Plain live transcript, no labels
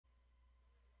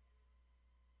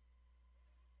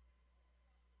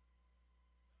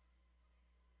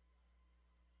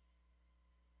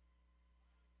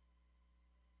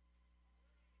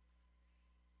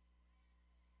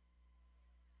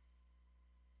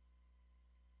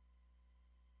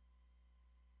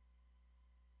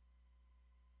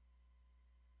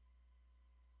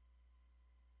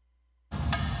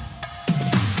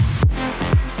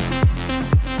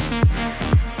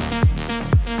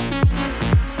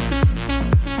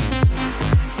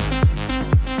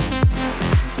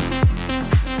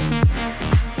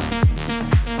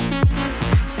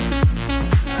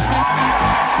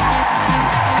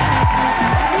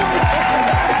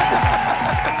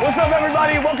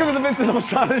welcome to the Vincent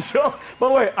Oshana Show. By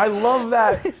the way, I love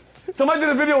that. Somebody did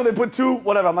a video where they put two,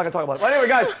 whatever, I'm not gonna talk about it. But anyway,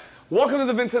 guys, welcome to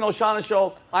the Vincent Oshana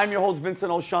Show. I'm your host,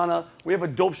 Vincent Oshana. We have a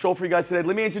dope show for you guys today.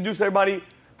 Let me introduce everybody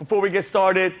before we get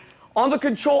started. On the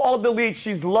Control Alt Delete,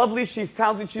 she's lovely, she's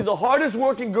talented, she's the hardest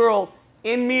working girl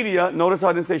in media. Notice how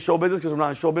I didn't say show business because we're not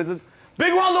in show business.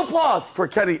 Big round of applause for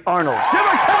Kelly Arnold. Give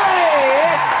her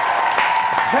Kelly!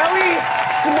 Kelly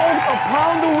smoked a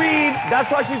pound of weed.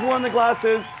 That's why she's wearing the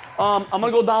glasses. I'm gonna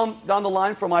go down the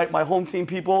line for my home team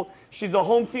people. She's a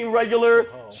home team regular.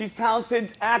 She's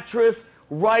talented actress,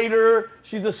 writer.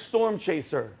 She's a storm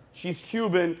chaser. She's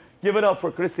Cuban. Give it up for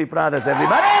Christy Pradas,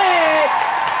 everybody!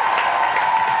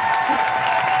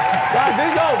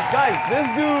 Guys, this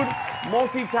dude,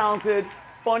 multi-talented,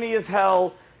 funny as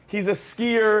hell. He's a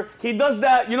skier. He does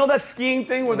that, you know that skiing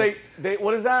thing where they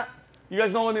what is that? You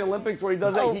guys know in the Olympics where he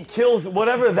does that? He kills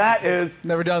whatever that is.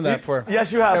 Never done that before. Yes,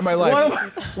 you have. In my life.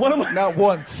 Not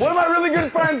once. One of my really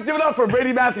good friends. Give it up for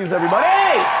Brady Matthews, everybody.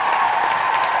 Hey!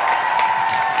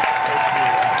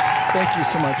 Thank you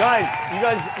so much. Guys,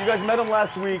 you guys met him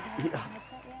last week.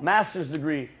 Master's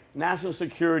degree, national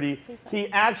security. He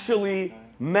actually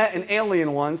met an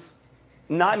alien once,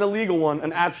 not an illegal one,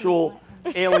 an actual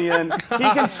alien. He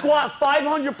can squat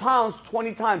 500 pounds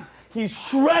 20 times. He's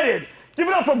shredded. Give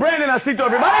it up for Brandon Acito,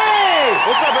 everybody!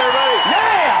 What's up, everybody?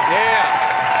 Yeah!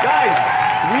 Yeah! Guys,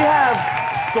 we have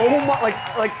so much,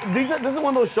 this is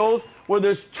one of those shows where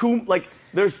there's too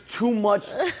much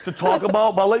to talk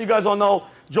about, but I'll let you guys all know,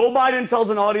 Joe Biden tells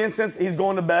an audience since he's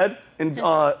going to bed in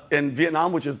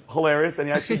Vietnam, which is hilarious, and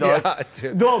he actually does. Yeah,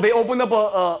 dude. No, they opened up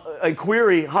a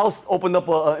query, House opened up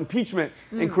an impeachment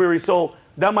inquiry, so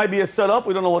that might be a setup.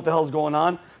 We don't know what the hell's going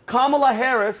on. Kamala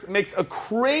Harris makes a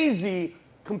crazy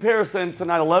comparison to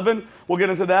 9/11. We'll get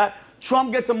into that.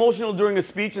 Trump gets emotional during a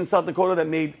speech in South Dakota that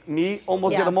made me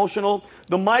almost get emotional.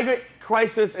 The migrant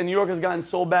crisis in New York has gotten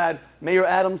so bad, Mayor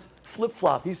Adams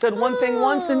flip-flop. He said one thing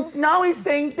once and now he's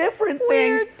saying different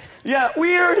things. Yeah,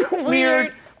 weird.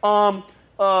 I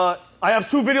have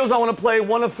two videos I want to play.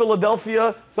 One of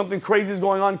Philadelphia, something crazy is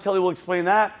going on. Kelly will explain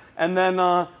that. And then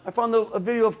I found a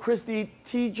video of Christy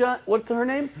Teigen. What's her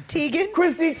name? Teigen.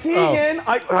 Christy Teigen.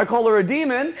 Oh. I call her a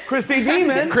demon. Christy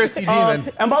Demon. Christy Demon.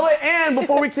 And by the way, and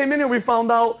before we came in here, we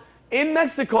found out in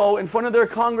Mexico, in front of their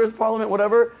Congress, Parliament,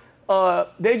 whatever,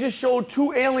 they just showed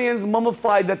two aliens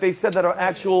mummified that they said that are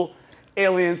actual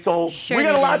aliens. So we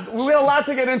got a lot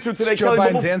to get into today. It's Joe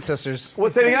Kelly, Biden's ancestors.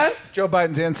 What's that again? Joe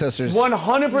Biden's ancestors.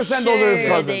 100% those are his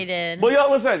cousins. They did. But yeah,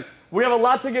 listen. We have a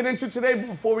lot to get into today, but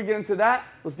before we get into that,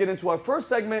 let's get into our first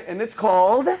segment, and it's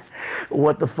called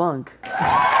What the Funk.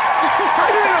 I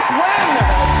didn't even plan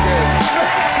that.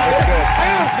 That's good. I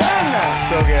didn't even plan that.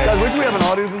 So good. Guys, wish we have an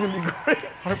audience. This is going to be great.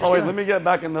 100%. Oh, wait, let me get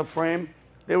back in the frame.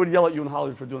 They would yell at you in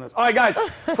Hollywood for doing this. All right, guys,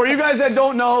 for you guys that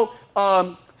don't know,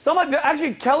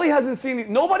 actually, Kelly hasn't seen these.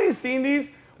 Nobody's seen these.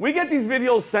 We get these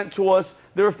videos sent to us.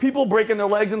 There are people breaking their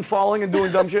legs and falling and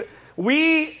doing dumb shit.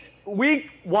 We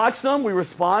watch them, we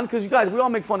respond, because you guys, we all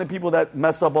make fun of people that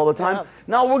mess up all the time. Yeah.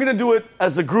 Now we're going to do it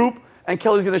as a group, and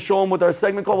Kelly's going to show them with our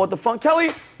segment called What the Funk.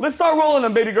 Kelly, let's start rolling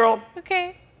them, baby girl.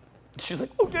 Okay. She's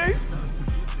like, okay.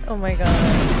 Oh my god.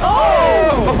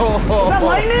 Oh! Is that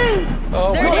lightning?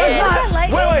 Oh, There it is. Is that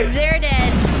lightning? Wait. There it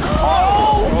is.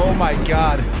 Oh! Oh my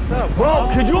God. What's up?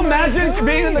 Bro, could you imagine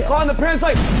being in the car and the parents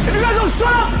like, if you guys don't shut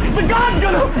up, the God's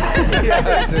gonna...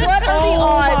 Yeah, dude. What are the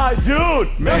odds? Dude,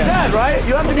 you're dead, right?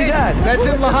 You have to be dead. That's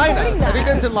in Lahaina. recording I think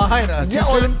that's in Lahaina. Too Yeah,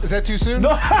 soon? Is that too soon?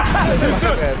 No, I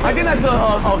think that's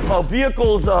a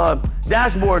vehicle's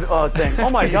dashboard thing. Oh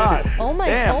my God. Oh my-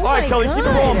 Damn. oh All right, my Kelly, keep it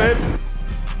God. rolling, babe.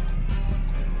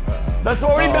 That's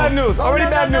already bad news. Already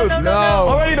bad news. no.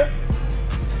 Already bad.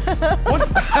 What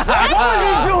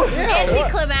are you doing?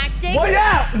 Anticlimactic. Well,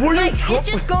 yeah. Were you Like, it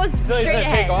just goes straight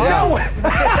ahead. No.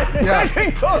 Yeah.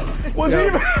 Was Yeah.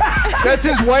 even... That's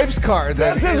his wife's car.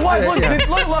 That's his wife. Look,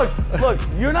 Yeah. look.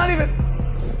 You're not even...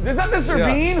 Is that Mr.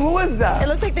 Yeah. Bean? Who is that? It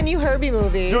looks like the new Herbie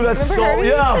movie. Dude, that's Remember so... Herbie?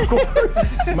 Yeah, of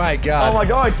course. My God. Oh my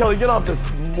God. All right, Kelly, get off this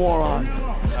moron.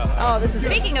 Oh, this is...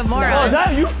 Speaking of Oh, morons, is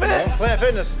that you fit? Planet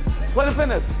Fitness. Planet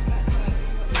Fitness.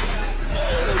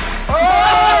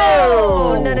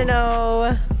 Oh,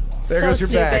 no. There so goes your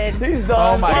stupid. back. He's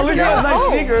done. Oh my At least he has God. nice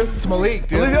sneakers. It's Malik,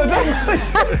 dude. Malik's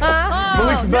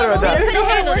better at Malik that. could have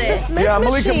handled The it. Smith Yeah,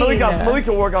 Malik machine.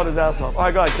 can work out his ass off. All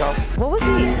right, go ahead, Kel. What was he?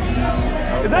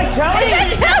 Is that Kelly?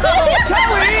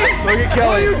 Kelly! Look at Kelly.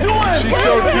 What are you doing? She's What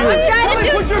so are you doing? cute. trying to Kelly,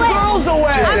 do put your split. girls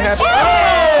away. Just a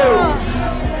happy-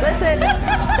 Listen,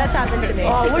 that's happened to me.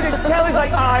 Oh, look at Kelly's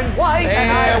like, I'm white and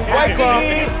And I'm White Claw.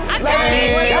 happy. I'm trying to Let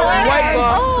be me chill. White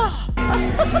Claw. Oh,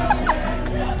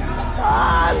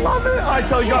 I love it. All right,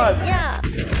 Kelly, go ahead. yeah.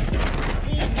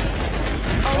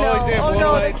 Sam, Oh what no, do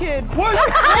I- the kid. What?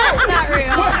 That's not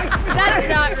real. That's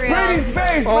not real. Brady's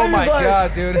face. Oh Brady's my like,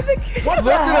 God, dude. Look at him.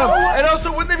 And also,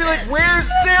 wouldn't they be like, where's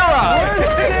Sarah? Where's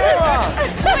Sarah?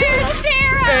 Where's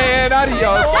Sarah? And adios.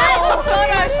 That was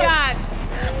photoshopped.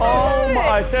 Oh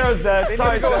my, Sarah's dead.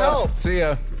 Sorry, Go Sarah. help. See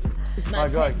ya. It's Oh, my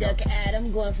go ahead, pet duck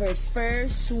Adam going for his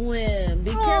first swim.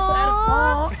 Be careful,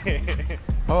 Adam.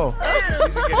 Oh. Oh,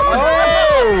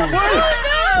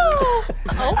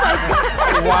 Oh my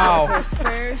God. Wow. For his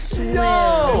first swim.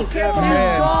 Yo, Be careful, he's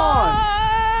Man. gone.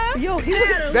 Yo, he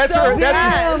was That's so her. That's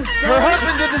mad. her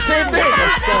husband did the same thing.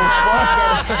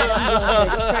 Adam going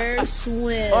for his first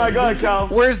swim. All right, go ahead, Cal.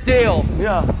 Where's Dale?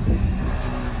 Yeah.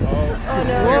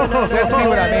 Oh no. That's me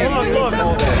when I made Look, it. look.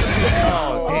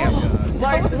 Oh, damn.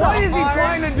 Like, was what so is he hard.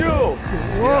 trying to do?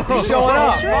 He's showing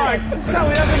up. All right, Cal,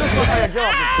 we have this one. Hey, get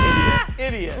off this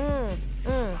idiot.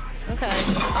 Okay.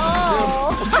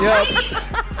 Oh.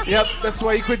 Yep. That's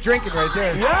why you quit drinking right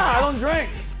there. Yeah, I don't drink.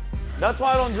 That's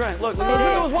why I don't drink. Look, listen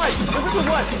to his wife. Listen to his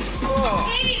wife.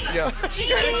 Yep. Hey,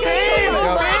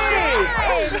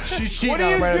 She's What cheating are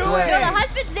on him you right doing? after No, the that.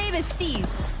 husband's name is Steve.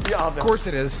 Yeah, Of course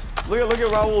it is. look at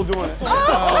Raul doing it. Oh.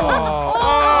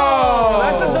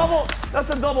 That's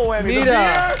a double whammy.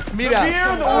 Mira. The Mira.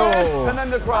 beer, the Oh. wrist, and then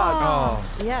the crotch. Oh.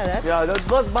 Yeah, that's. Yeah,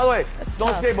 look, by the way, don't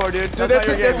tough. skateboard, dude. Dude, That's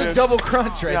that's a double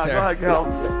crunch right Yeah, go there. ahead, Cal.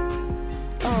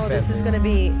 Oh, this is gonna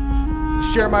be.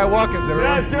 Jeremiah Watkins, Yeah,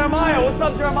 everyone. Jeremiah. What's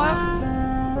up, Jeremiah?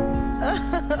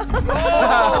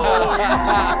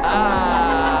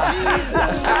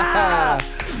 Yeah,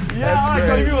 That's all right,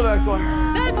 great. give me the next one.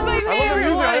 That's my I look at favorite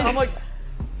you guys, I'm one. like,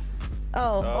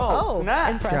 Oh.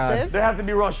 snap. Impressive. They have to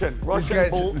be Russian. Russian,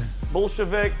 guys-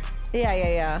 Bolshevik.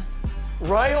 Yeah.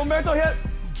 Right, Humberto? Hit.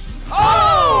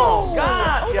 Oh,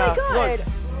 God. Oh yeah. my God. Look,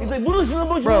 he's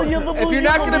like, bro, If you're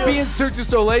not going to be in Cirque du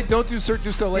Soleil, don't do Cirque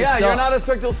du Soleil Yeah, stuff. you're not a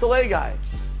Cirque du Soleil guy.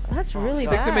 That's really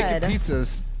Stick to bad. making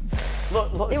pizzas.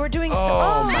 Look. They were doing so.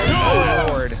 Oh, my God.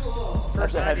 Lord.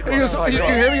 That's a head And he goes, crush. did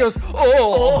you hear me? He goes,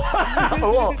 oh.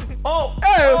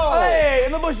 Hey,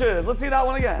 in the bushes. Let's see that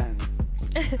one again.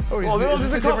 Oh, Oh, is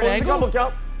this a different angle?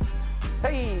 Cal.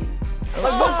 Hey. Like,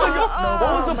 what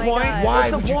was the my point? God.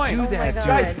 Why What's would the you point? do Oh that, my dude?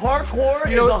 Guys, parkour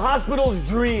You know- is a hospital's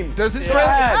dream. Does his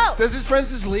Yeah. friends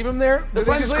just leave him there? Do they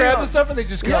friends just leave grab him. the stuff and they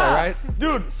just go, Yeah. right?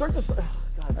 Dude, Cirque du Soleil.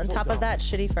 God, On so top dumb. of that,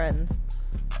 shitty friends.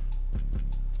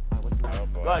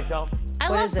 Go ahead, Cal. I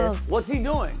What love is this? both. What's he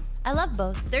doing? I love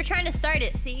both. They're trying to start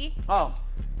it, see? Oh,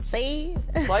 See?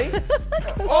 fight?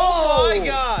 Oh my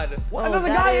God! What? Oh, There's a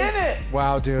that guy is- in it.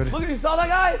 Wow, dude. Look, you saw that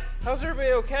guy? How's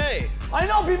everybody okay? I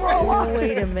know, people are alive.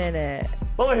 Wait a minute.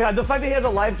 But look, yeah, the fact that he has a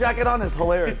life jacket on is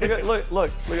hilarious. Look at that What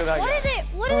guy. is it?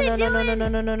 What are Oh they no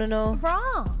doing no.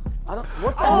 wrong? I don't,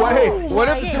 what the Oh, hell? Wait, what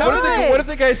if, my what if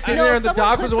the guy sitting No, there and the someone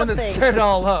dog put was the one that something. set it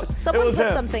all up? Someone was put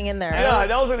him. something in there. Yeah,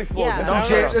 that was an explosion. Yeah. That was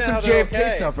That's some how JFK they're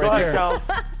okay. stuff Go right ahead, there. Cal.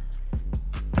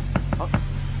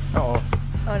 Oh.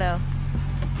 Oh no.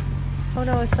 Oh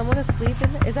no, is someone asleep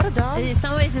in there? Is that a dog?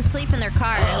 Somebody's asleep in their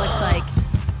car, it looks like.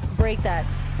 Break that.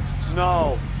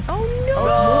 No. Oh no!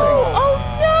 Oh, Oh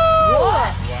no!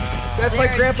 That's my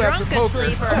They're grandpa drunk after poker.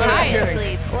 asleep or I'm not high even kidding.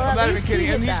 asleep. Well, I'm at not even least he kidding.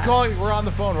 did And he's that. calling. We're on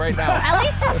the phone right now. At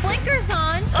least his blinker's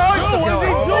on. Oh, what is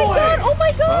he Oh, doing? Oh my god! Oh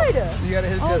my god! You gotta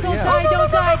hit it. Oh, don't yeah. die,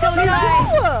 don't die, don't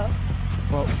die. No!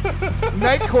 Well,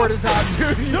 night court is on,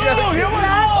 dude. You Dude, gotta- here we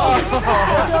That go. is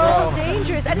so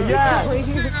dangerous. And Yeah. going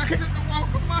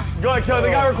Go ahead, Cal. The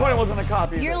guy recording wasn't a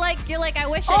cop either. You're like, I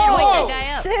wish I didn't wake that guy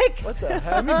up. sick. What the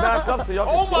hell? Let me back up so y'all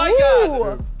can Oh see. my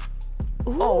God!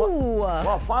 Ooh.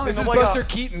 Wow, finally This is nobody Buster got-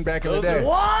 Keaton back in the Those day. are-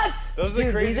 What? Those are Dude, the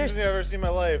these craziest are- things I've ever seen in my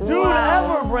life. Dude,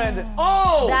 Wow. ever, Brandon.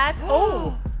 Oh! That's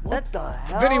what the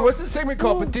hell? Vinny, what's the segment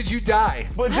called? But did you die?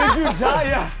 But did you die?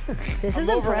 Yeah. this is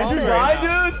I'm overwhelmed Did impressive. you right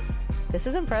die, dude? This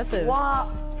is impressive.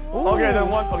 Wow. Okay, then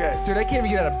one. Okay. Dude, I can't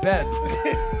even get out of bed.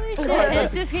 It's just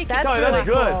That's that's, Sorry, really that's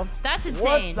good. cool. that's What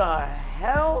insane. the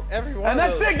hell? Every one And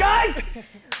of that's those. it, guys.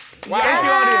 Wow. Thank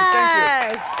you, audience. Thank you.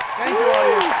 Yes. Thank you,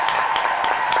 audience.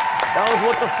 That was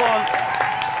what the fuck.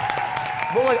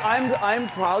 But like, I'm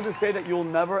proud to say that you'll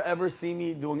never ever see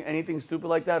me doing anything stupid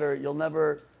like that, or you'll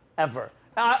never ever.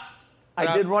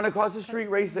 I did run across the street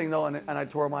racing though, and I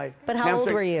tore my. But how old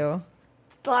hamstring were you?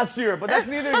 Last year, but that's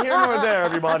neither here nor there,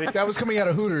 everybody. That was coming out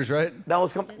of Hooters, right? That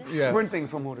was Yeah. sprinting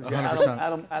from Hooters. Yeah,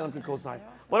 100%. Adam could co-sign.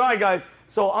 But all right, guys.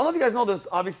 So I don't know if you guys know this.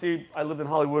 Obviously, I lived in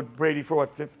Hollywood, Brady, for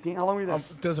what, 15? How long were you there?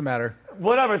 Doesn't matter.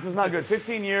 Whatever, this is not good.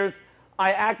 15 years.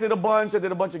 I acted a bunch. I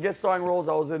did a bunch of guest starring roles.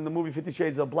 I was in the movie 50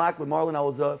 Shades of Black with Marlon. I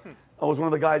was one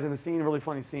of the guys in the scene, really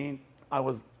funny scene. I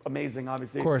was amazing,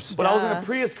 obviously. Of course. But I was in a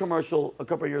Prius commercial a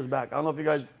couple of years back. I don't know if you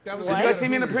guys. That was Did you guys see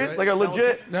me in a Prius? right? Like a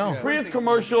legit No. Prius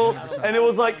commercial, and it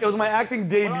was my acting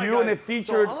debut, and it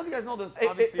featured. I don't know if you guys know this.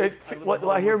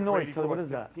 I hear noise. Kelly, what is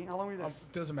that? How long were you there?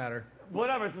 Doesn't matter.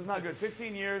 Whatever, this is not good.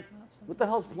 15 years. What the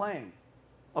hell's playing?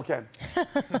 Okay.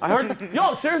 I heard.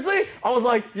 Yo, seriously? I was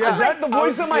like, is that the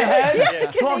voice in my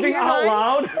head talking out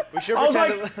loud? We should I was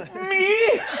pretend like,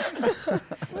 me?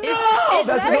 It's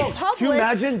That's very no. public. Can you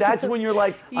imagine? That's when you're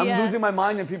like, I'm Yeah. losing my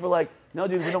mind, and people are like, no,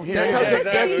 dude, we don't hear That's you. how-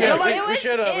 that- yeah. We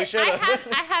should have. We should have.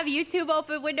 I have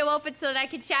YouTube window open so that I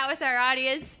can chat with our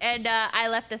audience, and I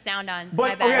left the sound on. My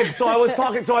But bad. okay, so I was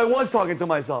talking to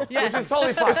myself, which is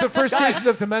totally fine. It's the first stages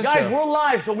of dementia. Guys, we're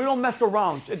live, so we don't mess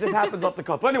around. It just happens off the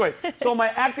cuff. But anyway, so my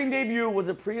acting debut was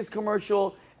a Prius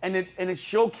commercial, and it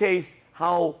showcased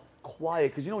how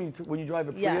quiet, because you know when you drive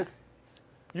a Prius, Yeah.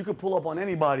 you could pull up on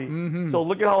anybody. So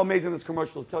look at how amazing this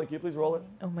commercial is. Kelly, can you please roll it?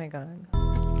 Oh my god.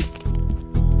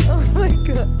 Oh my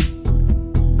god.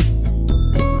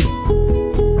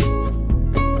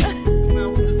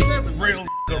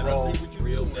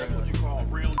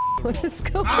 What is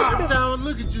going on? Every time I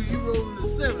look at you, you rolling the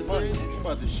 7, man. I'm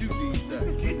about to shoot these dice.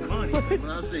 When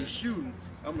I say shooting,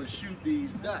 I'm gonna shoot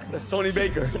these dice. That's Tony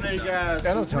Baker. Snake eyes.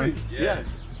 I know Tony. Yeah.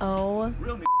 Oh.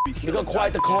 Look how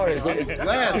quiet the car is. Look.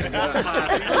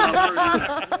 Glass.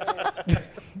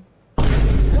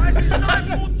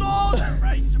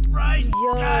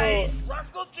 Yo.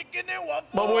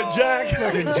 But with Jack.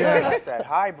 Jack. That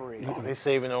hybrid. Oh, they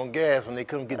saving on gas when they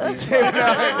come get these.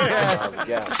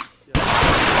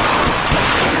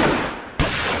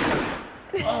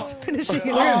 Finishing it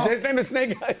Look off. at his name is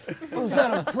Snake Eyes. Was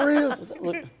that a Prius?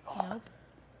 Look.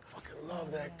 Fucking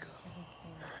love that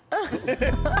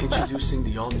car. Introducing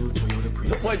the all-new Toyota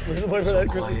Prius. Wait for So that,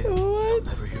 quiet, Chrissy. they'll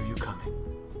never hear you coming.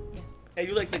 Hey,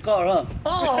 you like the car, huh?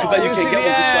 Oh, Too bad you can't get one.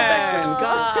 Just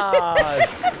got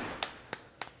back God.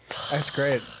 That's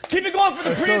great. Keep it going for the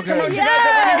That's Prius so good. commercial, guys.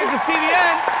 That's when you get to see the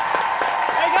end.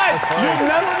 Hey, guys, you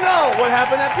never know what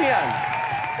happened at the end.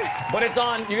 But it's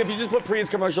on. If you just put Prius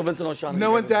commercial, Vincent Oshana.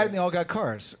 No one died and they all got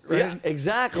cars, right? Yeah,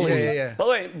 exactly. Yeah. By the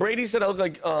way, Brady said I look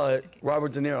like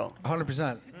Robert De Niro.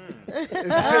 100%. That's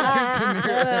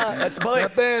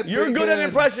Not bad, You're pretty good at good.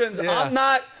 impressions. Yeah. I'm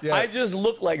not. Yeah. I just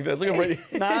look like this. Look at Brady.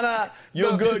 Nah.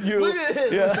 You're good. You. Look at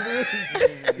him.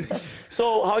 Yeah.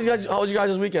 So how was you guys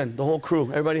this weekend? The whole crew.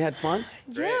 Everybody had fun.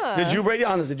 Yeah. Did you, Brady?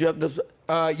 Honestly, did you have this?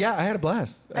 Yeah, I had a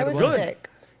blast. I was Good. sick.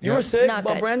 You were sick, Not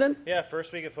good. Brandon? Yeah,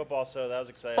 first week of football, so that was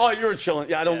exciting. Oh, you were chilling.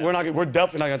 Yeah, we're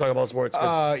definitely not gonna talk about sports.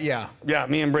 'Cause, Yeah. yeah,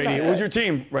 me and Brady. Who's your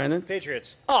team, Brandon?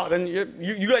 Patriots. Oh, then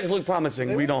you guys look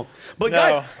promising. We don't. But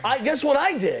No. guys, guess what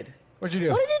I did? What'd you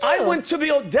do? What did you do? I went to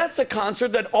the Odessa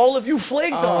concert that all of you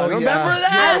flaked Oh, on. Remember yeah.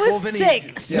 that? I was Well, Vinny-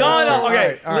 sick. Yeah. No. All Okay,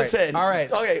 right, all right, listen. all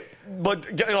right. Okay, but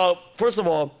first of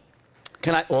all,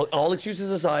 well, all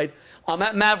excuses aside, I'm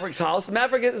at Maverick's house.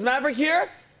 Is Maverick here?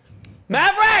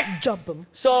 Maverick! Jump him.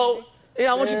 So,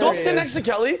 yeah, I want you There don't he sit is. next to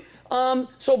Kelly.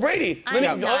 So Brady, I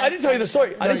am not I didn't tell you the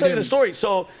story. I No, didn't tell you the you story.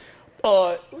 So,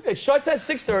 it starts at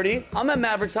 6:30. I'm at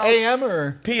Maverick's house. AM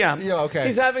or? PM. Yeah, okay.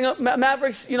 He's having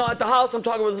Mavericks, at the house. I'm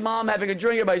talking with his mom, having a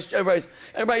drink.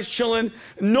 Everybody's chilling.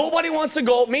 Nobody wants to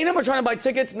go. Me and him are trying to buy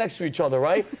tickets next to each other,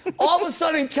 right? All of a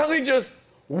sudden, Kelly just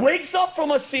wakes up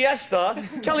from a siesta.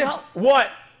 Kelly, what?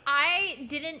 I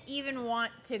didn't even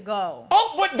want to go.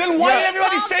 Oh, but then why did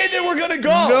everybody called say me. they were gonna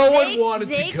go? No one wanted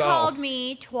to They go. called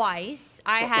me twice.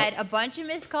 I had a bunch of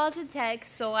missed calls and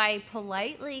texts, so I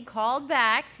politely called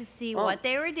back to see what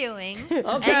they were doing.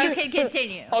 Okay. And you can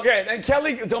continue. Okay, and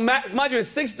Kelly, so mind you, it's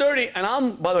 6:30,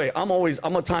 and by the way, I'm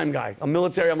a time guy. I'm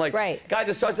military. I'm like, Right. guys,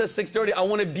 it starts at 6:30. I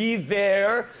want to be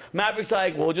there. Maverick's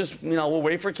like, we'll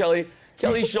wait for Kelly.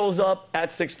 Kelly shows up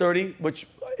at 6:30, which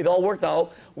it all worked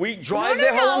out. We drive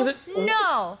there. How long is it?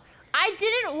 No. I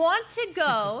didn't want to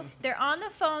go. They're on the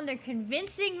phone. They're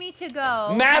convincing me to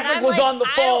go. Maverick And I'm was like, on the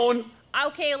I don't- phone.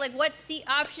 Okay, what seat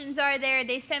options are there?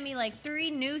 They sent me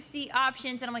 3 new seat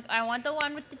options, and I'm like, I want the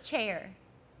one with the chair.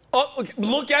 Oh, okay,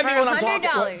 look at me For when I'm talking.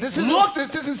 $100. This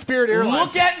isn't Spirit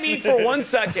Airlines. Look at me for 1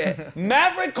 second.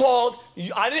 Maverick called.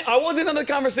 I wasn't in the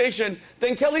conversation.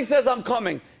 Then Kelly says I'm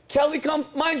coming. Kelly comes.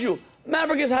 Mind you,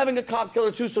 Maverick is having a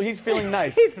cocktail too, so he's feeling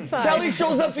nice. He's fine. Kelly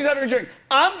shows up. She's having a drink.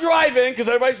 I'm driving because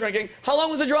everybody's drinking. How long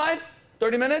was the drive?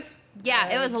 30 minutes. Yeah,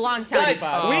 it was a long time.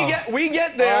 Guys, we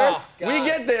get there. Oh, God. We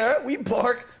get there. We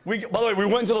park. By the way, we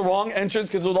went to the wrong entrance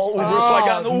because it was all Uber, so I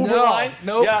got in the Uber line.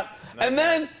 Nope. Yeah. And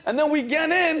then we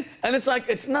get in, and it's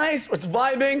nice, it's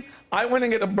vibing. I went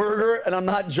and get a burger, and I'm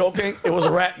not joking. It was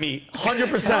rat meat,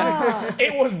 100%.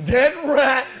 It was dead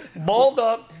rat, balled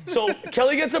up. So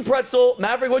Kelly gets a pretzel.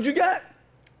 Maverick, what'd you get?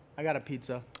 I got a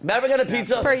pizza. Maverick got a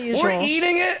pizza. Per usual. We're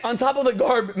eating it on top of the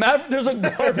garbage. Maverick, there's a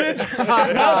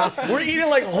garbage. We're eating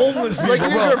like homeless people.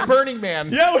 Like you're a Burning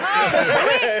Man.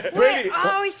 Yeah.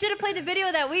 We should have played the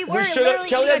video that we were literally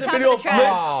Kelly eating has on the top of video, the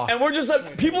trash. and we're just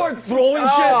like, people are throwing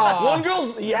shit. One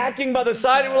girl's yakking by the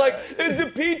side, and we're like, is the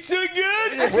pizza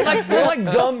good? We're like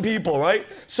dumb people, right?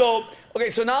 So, okay,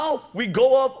 so now we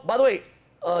go up. By the way,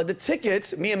 the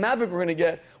tickets me and Maverick were gonna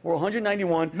get were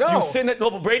 191. No. You sit in it. No,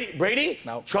 but Brady.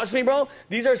 No. Trust me, bro.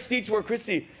 These are seats where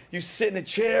Christy, you sit in a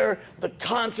chair. The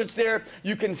concert's there.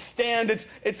 You can stand.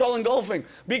 It's all engulfing.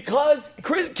 Because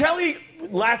Kelly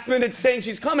last minute saying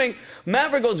she's coming.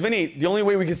 Maverick goes, Vinny, the only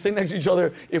way we can sit next to each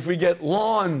other if we get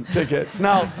lawn tickets.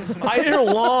 Now I hear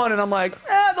lawn and I'm like,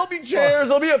 there'll be chairs.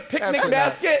 There'll be a picnic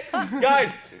basket,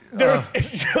 guys.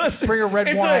 It's bring a red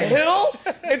it's wine.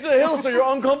 It's a hill, so you're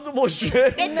uncomfortable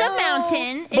shit. It's a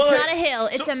mountain. It's not a hill.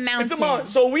 It's a mountain. It's a mountain.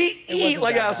 So we eat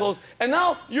like assholes, and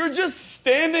now you're just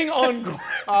standing on the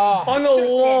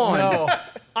lawn. No.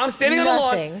 I'm standing on the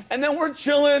lawn, and then we're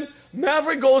chilling.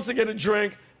 Maverick goes to get a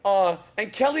drink,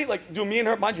 and Kelly, like, dude, me and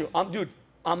her, mind you,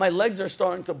 my legs are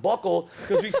starting to buckle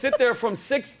because we sit there from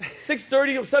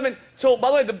 6:30 or 7 till. By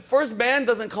the way, the first band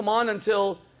doesn't come on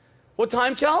until. What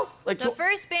time, Cal? Like the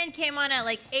first band came on at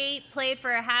like 8, played for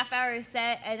a half-hour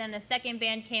set, and then the second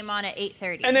band came on at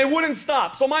 8:30. And they wouldn't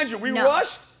stop. So mind you, we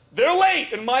rushed. They're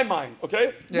late in my mind,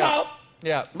 okay? Yeah.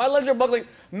 Now, my legs are buckling.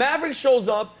 Maverick shows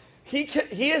up. He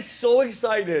is so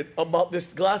excited about this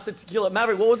glass of tequila.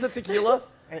 Maverick, what was the tequila?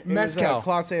 Mezcal.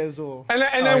 Clase Azul. And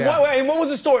then what was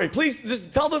the story? Please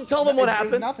just tell them what happened.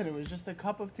 It was nothing. It was just a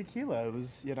cup of tequila. It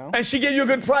was, And she gave you a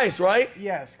good price, right?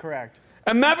 Yes, correct.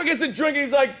 And Maverick gets to drink, and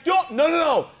he's like,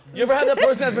 no. You ever had that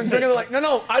person that's been drinking? They're like,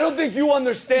 no, I don't think you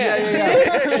understand.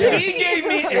 Yeah. She gave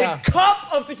me a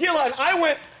cup of tequila, and I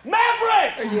went,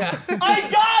 Maverick! Yeah. I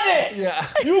got it! Yeah.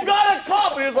 You got a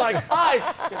cup! And he was like, I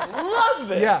love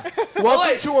this. Yeah.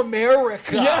 Welcome to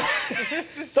America. Yeah.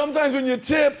 Sometimes when you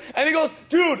tip, and he goes,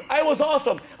 dude, I was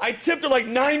awesome. I tipped her like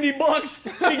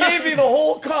 $90. She gave me the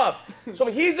whole cup. So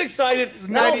he's excited. It's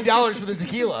 $90 for the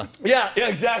tequila. Yeah,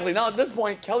 exactly. Now at this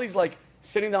point, Kelly's like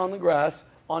sitting down on the grass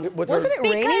with Wasn't her. it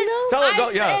raining though? Tell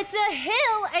her, It's a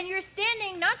hill, and you're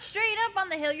standing not straight up on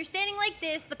the hill. You're standing like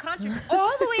this. The concert's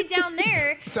all the way down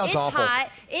there. Sounds it's awful. hot.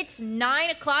 It's 9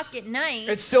 o'clock at night.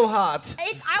 It's still hot.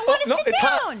 I want to sit it's down.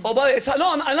 hot. Oh, but it's hot.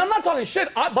 No, and I'm not talking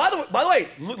shit. By the way,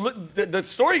 the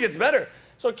story gets better.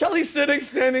 So Kelly's sitting,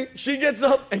 standing. She gets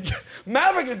up, and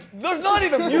Maverick is. There's not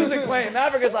even music playing.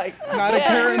 Maverick is like, Not a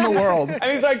care in the world.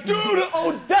 and he's like, dude,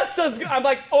 Odessa's. I'm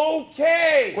like,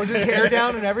 okay. Was his hair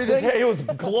down and everything? He was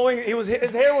glowing.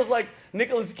 His hair was like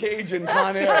Nicolas Cage in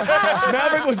Con Air.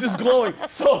 Maverick was just glowing.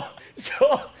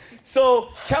 So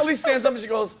Kelly stands up and she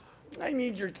goes, I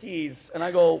need your keys. And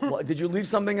I go, what, did you leave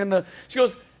something in the? She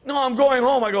goes, no, I'm going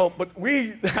home. I go, but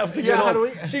we have to get home. how do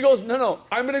we? She goes, no,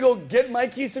 I'm gonna go get my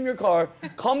keys from your car,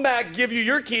 come back, give you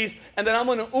your keys, and then I'm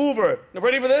gonna Uber. Now,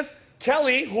 ready for this?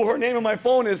 Kelly, who her name on my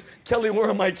phone is Kelly, where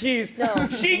are my keys? No.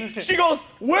 She goes,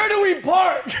 where do we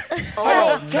park?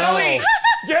 I go, Kelly,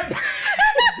 get.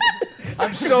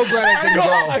 I'm so glad I didn't go.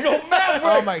 I go, Maverick.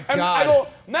 Oh my And God. I go,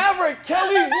 Maverick,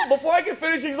 Kelly's, before I can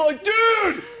finish, he's like,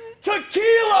 dude,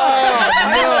 tequila.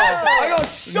 I go,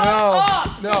 shut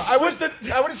up. No, I would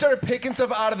have started picking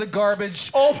stuff out of the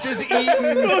garbage, just eating.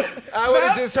 Dude, I would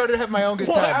have just started having my own good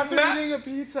time. I'm eating a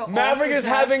pizza. Maverick is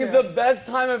having the best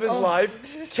time of his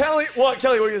life. Kelly, what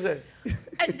are you going to say?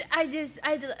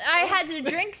 I had the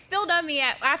drink spilled on me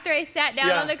after I sat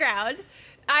down on the ground.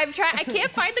 I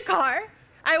can't find the car.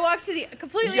 I walked to the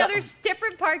completely other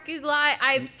different parking lot.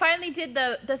 I finally did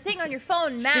the thing on your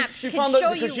phone. Maps She can found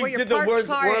show because you where she your did the parked words,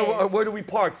 car is. where do we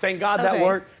park? Thank God that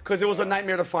worked, because it was a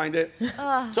nightmare to find it.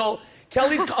 So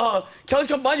Kelly's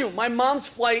come by you. My mom's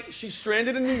flight, she's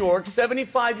stranded in New York,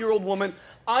 75-year-old woman.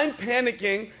 I'm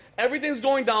panicking. Everything's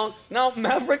going down. Now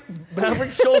Maverick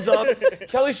shows up.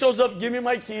 Kelly shows up, give me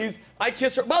my keys. I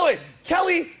kiss her. By the way,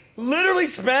 Kelly literally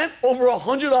spent over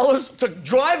 $100 to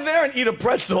drive there and eat a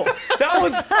pretzel. That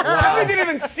was Kelly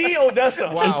didn't even see Odessa.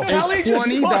 Wow. Kelly just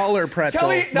 $20 pretzel,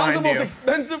 Kelly, that was the mind most you.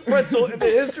 expensive pretzel in the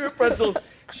history of pretzels.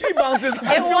 She bounces.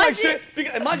 I feel like shit.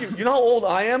 And mind you know how old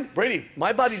I am? Brady,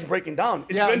 my body's breaking down.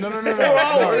 It's been No. 4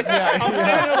 hours. Yeah. I'm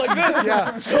standing there like this.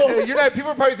 Yeah. So, You're not.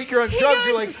 People probably think you're on drugs.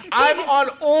 You're like, I'm on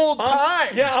old time.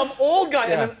 Yeah, I'm old guy.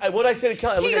 Yeah. And then what I say to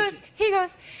Kelly, He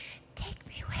goes, take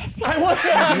me with you. I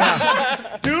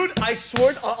want Dude, I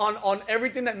swear on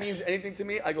everything that means anything to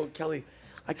me, I go, Kelly,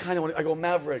 I kind of want to, I go,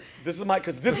 Maverick, this is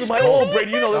my old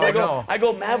Brady, you know this. I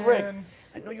go, Maverick,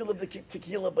 I know you love the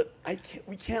tequila, but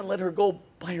we can't let her go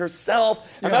by herself.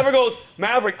 And Maverick goes,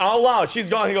 Maverick, out loud, she's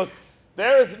gone. He goes,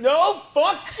 There is no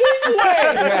fucking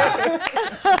way.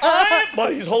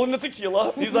 But he's holding the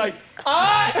tequila. He's like,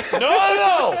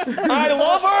 no. I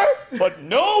love her, but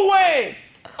no way.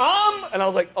 And I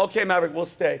was like, okay, Maverick, we'll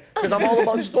stay. Because I'm all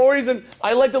about stories and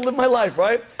I like to live my life,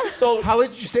 right? So how long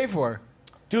did you stay for?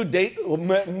 Dude,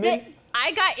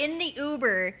 I got in the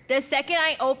Uber. The second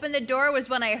I opened the door was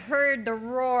when I heard the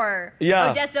roar.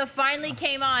 Yeah. Odessa finally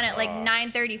came on at like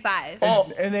 9:35. Oh,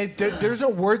 and there's no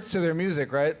words to their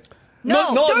music, right?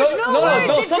 No, there's no words.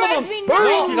 It drives me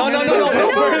nuts.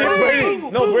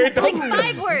 No, Brady. Like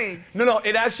 5 words. No,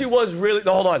 it actually was really,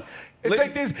 hold on. It's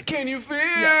like this, can you feel?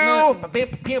 Yeah,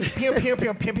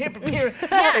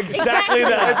 exactly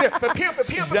that.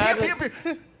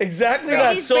 Exactly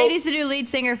that. Brady's the new lead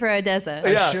singer for Odessa.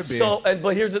 Yeah, should be.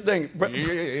 But here's the thing.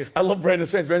 I love Brandon's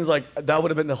fans. Brandon's like, that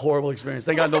would have been a horrible experience.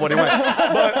 Thank God nobody went.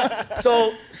 But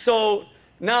so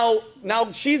now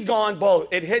she's gone, Bo.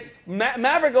 It hit,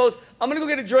 Maverick goes, I'm going to go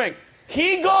get a drink.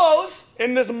 He goes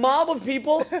in this mob of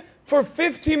people. For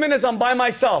 15 minutes, I'm by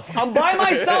myself. I'm by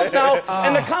myself now,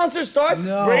 and the concert starts.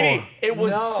 No, Brady, it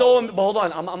was so. But hold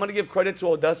on, I'm going to give credit to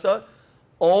Odessa.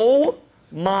 Oh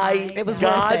my God! Worth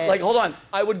it. Like, hold on,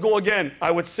 I would go again.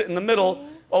 I would sit in the middle.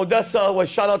 Odessa was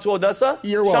shout out to Odessa.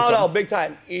 You're Shout welcome. out, big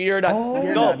time. You're done. Oh,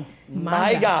 you're no, done.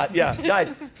 my God, yeah,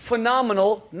 guys,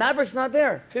 phenomenal. Maverick's not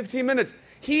there. 15 minutes.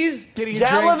 He's Getting a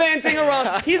gallivanting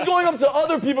around. He's going up to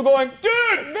other people going,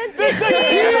 dude, this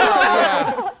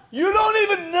tequila. You don't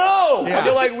even know. Yeah. And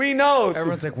you're like, we know.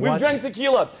 Everyone's like, we what? drank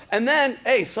tequila. And then,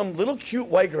 hey, some little cute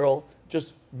white girl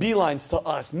just beelines to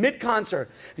us mid-concert.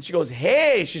 And she goes,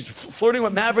 hey, she's flirting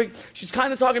with Maverick. She's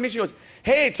kind of talking to me. She goes,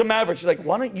 hey, to Maverick. She's like,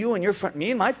 why don't you and your friend, me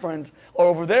and my friends are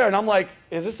over there. And I'm like,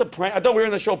 is this a prank? I thought we were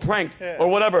in the show Pranked or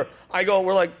whatever.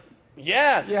 We're like,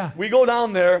 yeah. We go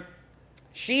down there.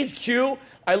 She's cute.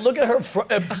 I look at her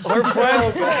friend.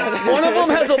 One of them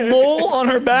has a mole on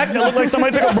her back that looked like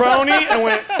somebody took a brownie and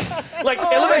went, like,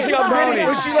 it looked like she got brownie.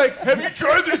 Was she like, have you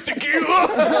tried this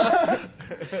tequila?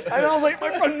 And I was like,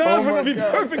 my friend Maverick would be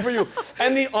perfect for you.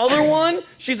 And the other one,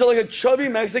 she's like a chubby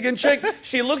Mexican chick.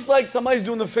 She looks like somebody's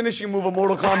doing the finishing move of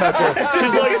Mortal Kombat to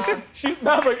her. She's like,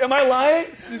 Maverick, am I lying?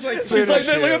 She's like this.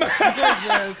 Look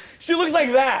at me. She looks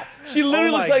like that. She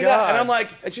literally looks like that. And I'm like,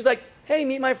 and she's like, hey,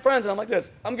 meet my friends. And I'm like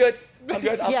this. I'm good. Mind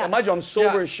you, I'm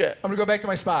sober as shit. I'm gonna go back to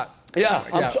my spot. Yeah,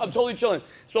 I'm totally chilling.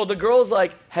 So the girl's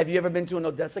like, have you ever been to an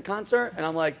Odessa concert? And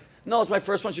I'm like, no, it's my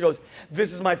first one. She goes,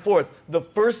 this is my 4th. The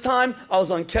first time I was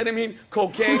on ketamine,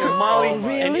 cocaine, and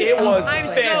Molly, and it was I'm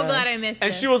so glad I missed it.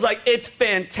 And she was like, it's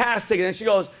fantastic. And then she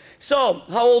goes, so,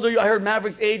 how old are you? I heard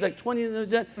Maverick's age, like 20.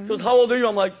 She goes, how old are you?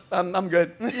 I'm like, I'm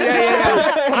good.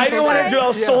 I didn't want to do it. I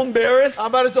was so embarrassed. I'm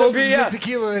about as old as the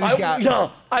tequila that he's got.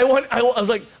 Yeah, I was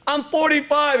like, I'm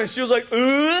 45. And she was like, Dude,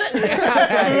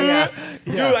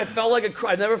 I felt like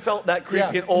I never felt that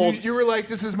creepy and old. You were like,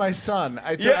 this is my son.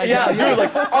 Dude,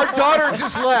 like, our daughter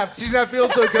just left. She's not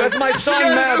feeling so good. That's my son, she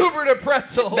got Maverick. an Uber to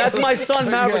Pretzel. That's my son,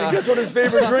 Maverick. And guess what his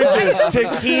favorite drink is?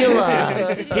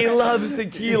 Tequila. He loves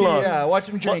tequila. Yeah, watch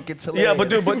him drink. It's hilarious. Yeah, but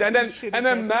dude, and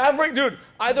then Maverick, dude,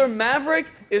 either Maverick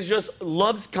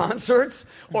loves concerts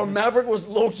or Maverick was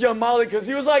low-key on Molly because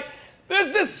he was like,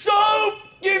 this is so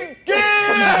fucking good.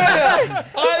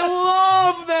 I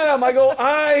love them. I go,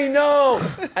 I know.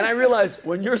 And I realized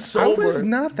when you're sober. I was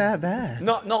not that bad.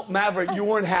 No, Maverick, you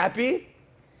weren't happy?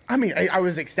 I mean, I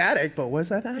was ecstatic, but was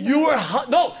that bad? You were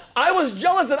no. I was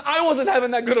jealous that I wasn't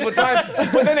having that good of a time.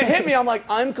 But then it hit me. I'm like,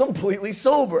 I'm completely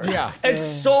sober. Yeah.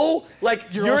 It's so like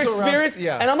your experience.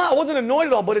 Around, And I wasn't annoyed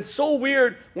at all. But it's so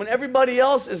weird when everybody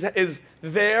else is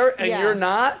there and you're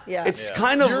not. Yeah. It's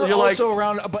kind of you're like also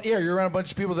around. You're around a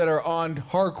bunch of people that are on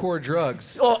hardcore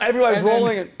drugs. Oh, everybody's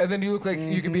rolling. And then you look like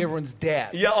you could be everyone's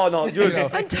dad. Yeah. Oh no, dude.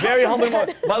 Very humbling.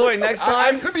 By the way, next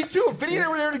time. I could be too. Vinny and I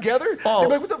were there together. Oh,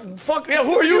 like, what the fuck? Yeah.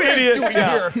 Who are you, idiot? Doing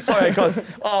Yeah. here? Sorry, cuz.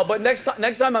 But next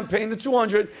time I'm paying the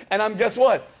 $200, and guess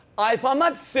what? If I'm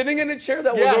not sitting in a chair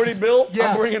that was already built,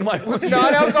 I'm bringing my own chair.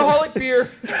 Non-alcoholic beer,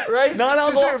 right?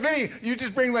 Non-alcoholic. Vinny, you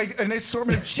just bring like an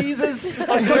assortment of cheeses. A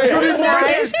charcuterie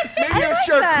board. Maybe a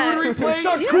charcuterie plate.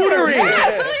 Charcuterie.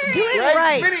 Yes. Do it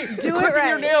right. Vinny, Do it clipping right.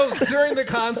 your nails during the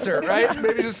concert, right?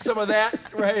 Maybe just some of that,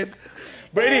 right?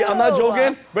 Brady, I'm not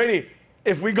joking. Brady,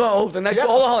 if we go, the next,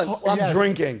 hold on, I'm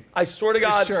drinking. I swear to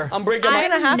God, Sure. I'm breaking my...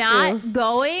 I'm not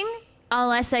going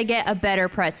unless I get a better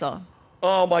pretzel.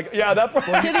 Oh my God, yeah, that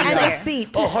probably... To be And clear. a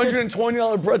seat.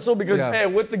 $120 pretzel because, hey,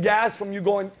 with the gas from you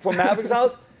going from Maverick's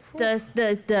house...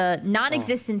 The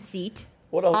non-existent seat.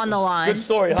 What a on the lawn. Good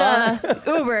story, huh? The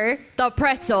Uber, the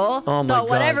pretzel, Oh my the God.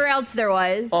 whatever else there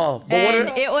was. Oh, but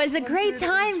and it was a great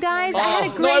time, guys. I had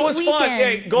a great no, it was weekend. fun.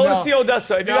 Hey, go to see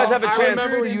Odessa if you guys have a I chance.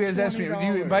 remember when you guys asked me,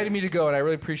 you invited me to go, and I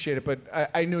really appreciate it, but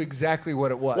I knew exactly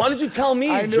what it was. Why did you tell me,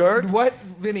 I you knew, jerk? What,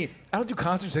 Vinny? I don't do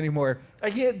concerts anymore.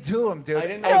 I can't do them, dude. I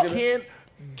didn't know I you did. can't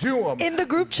do them. In the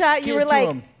group chat, you Can't were do like,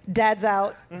 'em. Dad's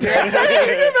out. Remember,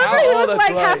 He was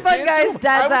like, have fun, guys.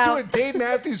 Dad's I out. went to a Dave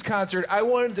Matthews concert. I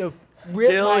wanted to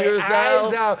rip Kill my yourself.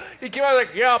 eyes out. He came out like,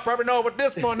 yeah, I'll probably know what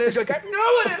this one is. Like, I know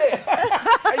what it is.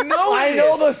 I know what I it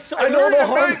know is. the- I know the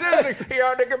harmonies. harmonies. Like,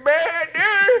 yeah, nigga, man,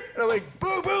 yeah. And I'm like,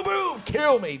 boo, boo, boo.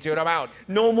 Kill me, dude. I'm out.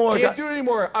 No more. Can't do it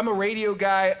anymore. I'm a radio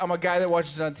guy. I'm a guy that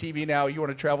watches it on TV now. You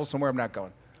want to travel somewhere? I'm not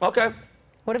going. Okay.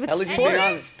 What if At it's least you're being sports?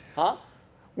 honest. Huh?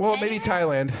 Well, maybe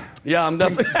Thailand. Yeah, I'm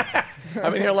definitely.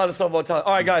 I've been hearing a lot of stuff about Tyler.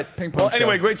 All right, guys. Ping pong Well,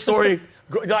 anyway, show. great story.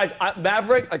 Guys,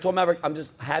 Maverick, I told Maverick, I'm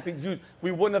just happy. Dude,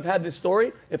 we wouldn't have had this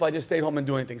story if I just stayed home and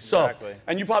do anything. So, Exactly.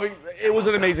 and you probably, it was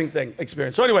an amazing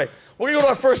experience. So anyway, we're going to go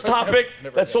to our first topic.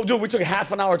 Dude, we took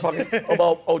half an hour talking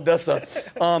about Odessa.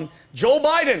 Joe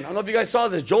Biden, I don't know if you guys saw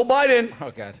this. Joe Biden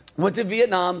Oh, God. went to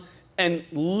Vietnam and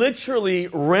literally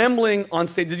rambling on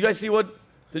stage. Did you guys see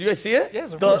it?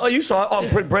 Yes, of course. Oh, you saw it.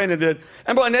 Oh, Brandon did.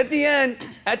 And bro, and at the end,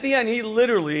 he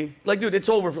literally, like, dude, it's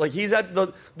over. Like, he's at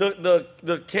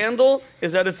the candle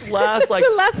is at its last, like, The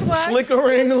last wax.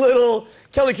 flickering little.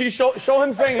 Kelly, can you show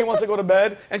him saying he wants to go to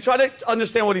bed and try to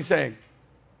understand what he's saying?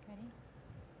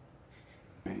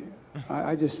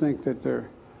 I just think that there are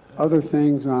other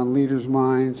things on leaders'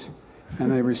 minds,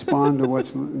 and they respond to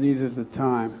what's needed at the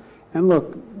time. And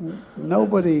look,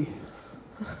 nobody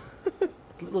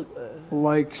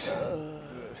likes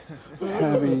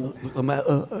having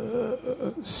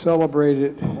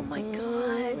celebrated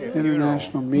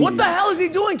international meetings. What the hell is he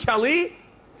doing, Kelly?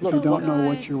 If you don't know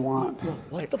what you want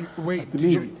What the? Wait, at the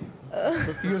meeting. You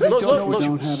guys don't know You what you...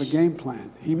 don't have a game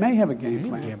plan. He may have a game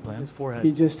plan. His forehead.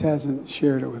 He just hasn't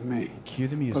shared it with me. Cue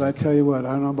the music. But I tell you what,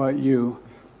 I don't know about you,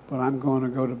 but I'm going to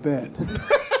go to bed.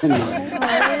 Anyway,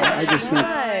 I just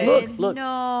think... Look.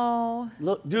 No.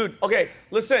 Look, dude. Okay,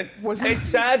 listen. It's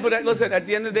sad, but listen. At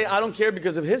the end of the day, I don't care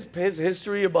because of his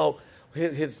history about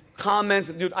his comments.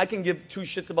 Dude, I can give two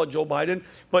shits about Joe Biden.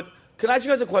 But can I ask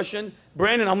you guys a question,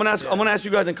 Brandon? I'm gonna ask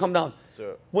you guys and come down.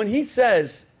 So- When he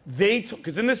says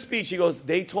because in this speech he goes,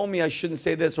 they told me I shouldn't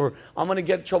say this, or I'm gonna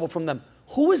get in trouble from them.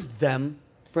 Who is them,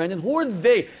 Brandon? Who are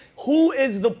they? Who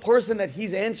is the person that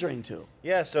he's answering to?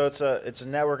 Yeah, so it's a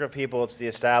network of people. It's the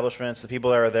establishment. It's the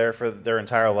people that are there for their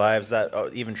entire lives that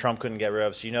even Trump couldn't get rid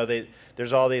of. So, you know,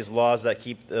 there's all these laws that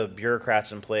keep the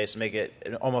bureaucrats in place, make it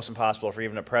almost impossible for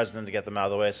even a president to get them out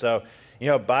of the way. So, you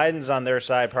know, Biden's on their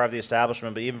side, part of the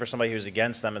establishment, but even for somebody who's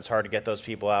against them, it's hard to get those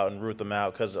people out and root them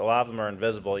out because a lot of them are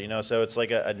invisible, you know. So it's like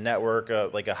a network,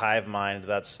 like a hive mind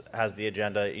that has the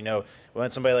agenda. You know, when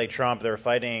somebody like Trump, they're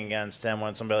fighting against him.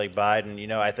 When somebody like Biden, you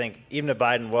know, I think even if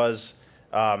Biden was,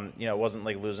 you know, wasn't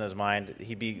like losing his mind,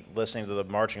 he'd be listening to the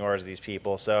marching orders of these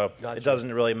people. So It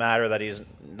doesn't really matter that he's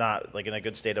not like in a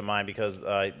good state of mind because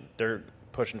they're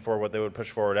pushing forward what they would push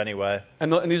forward anyway.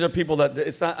 And these are people that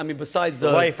it's not. I mean, besides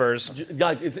the lifers.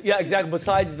 Yeah, exactly.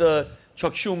 Besides the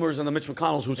Chuck Schumers and the Mitch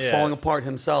McConnells, who's falling apart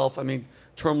himself. I mean,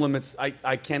 term limits.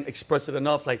 I can't express it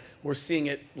enough. Like we're seeing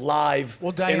it live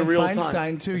in real time. Dianne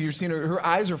Feinstein too. You're seeing her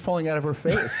eyes are falling out of her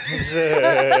face. Dude,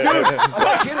 I'm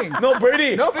not kidding. No,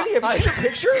 Brady. No, Vinny, have you seen a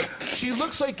picture? She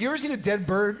looks like, you ever seen a dead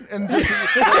bird? And just,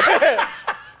 like,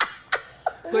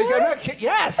 I'm not kidding.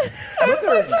 Yes. Look at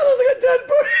her. That looks like a dead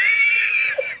bird.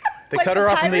 They cut her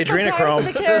off from the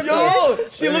adrenochrome. Yo,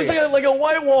 she looks like a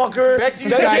White Walker. Back to you,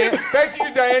 Diane. Back to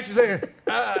you, Diane. She's like,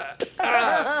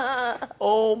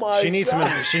 oh my. She needs some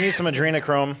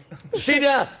adrenochrome.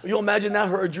 You imagine that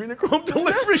her adrenochrome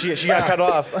delivery? She got cut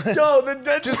off. Yo, the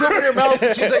dead. just open your mouth.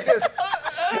 And she's like this.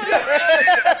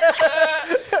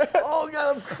 Oh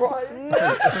God, I'm crying.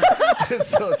 It's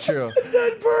so true.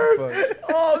 Dead bird.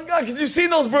 Oh God, because you've seen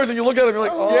those birds and you look at them, you're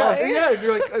like, oh. Yeah.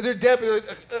 You're like, they're dead. But you're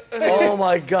like, Oh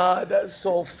my God, that's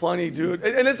so funny, dude.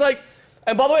 And it's like,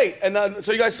 and by the way,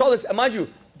 so you guys saw this. And mind you,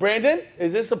 Brandon,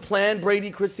 is this a plan?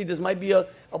 Brady, Christie, this might be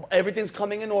everything's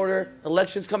coming in order.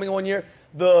 Elections coming in 1 year.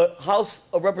 The House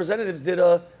of Representatives did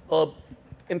a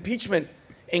impeachment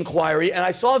inquiry, and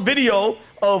I saw a video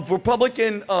of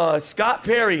Republican Scott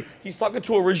Perry. He's talking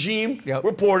to a regime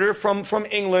reporter from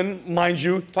England, mind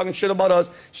you, talking shit about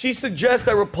us. She suggests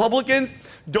that Republicans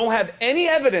don't have any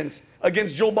evidence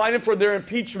against Joe Biden for their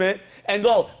impeachment. And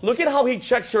look at how he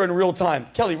checks her in real time.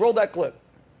 Kelly, roll that clip.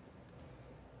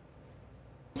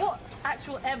 What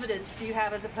actual evidence do you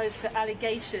have as opposed to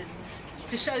allegations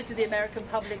to show to the American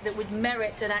public that would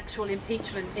merit an actual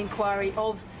impeachment inquiry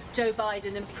of Joe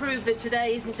Biden and prove that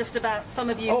today isn't just about some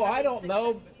of you. Oh, I don't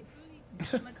know.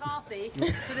 McCarthy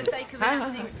for the sake of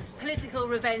enacting political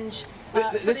revenge.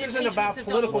 This isn't about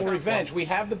political revenge. We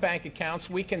have the bank accounts.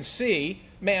 We can see,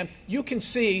 ma'am, you can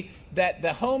see that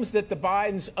the homes that the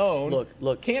Bidens own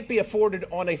can't be afforded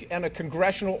on a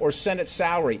congressional or Senate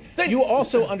salary. You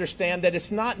also understand that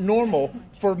it's not normal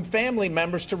for family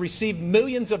members to receive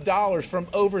millions of dollars from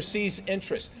overseas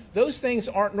interests. Those things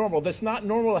aren't normal. That's not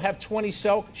normal to have 20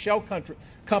 shell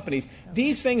companies.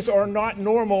 These things are not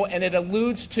normal, and it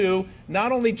alludes to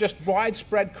not only just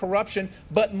widespread corruption,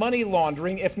 but money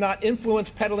laundering, if not influence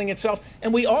peddling itself.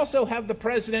 And we also have the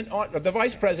president, the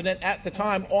vice president at the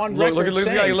time, on record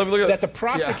saying that the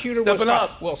prosecutor was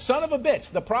up. Well, son of a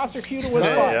bitch, the prosecutor was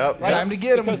fired. Right? Time to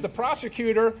get him. Because the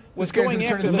prosecutor was going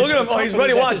after the look at him. Oh, he's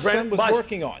ready. Watch, Brandon. Was watch.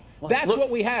 working on. That's what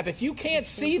we have. If you can't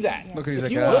see that, look, he's if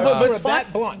like, you are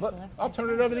that blunt, I'll turn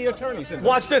it over to the attorneys.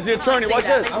 Watch this, the attorney. Watch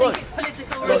this. Look.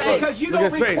 Because you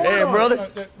don't report hey,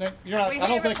 brother. You're not, I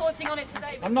don't think, reporting on it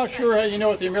today. I'm not sure how you know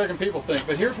what the American people think,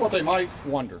 but here's what they might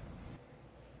wonder.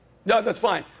 No, that's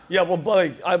fine. Yeah, well,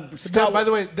 buddy, by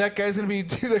the way, that guy's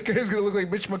gonna look like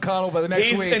Mitch McConnell by the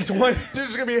next week. In 20, this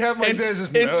is gonna be half my days.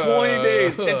 In 20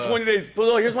 days. In 20 days. But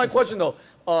look, here's my question though.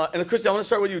 And Christy, I want to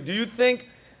start with you. Do you think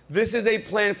this is a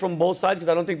plan from both sides?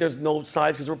 Because I don't think there's no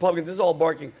sides. Because Republicans, this is all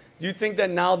barking. Do you think that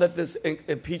now that this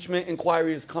impeachment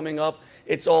inquiry is coming up,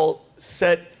 it's all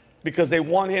set because they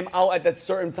want him out at that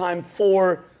certain time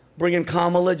for bringing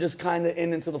Kamala just kind of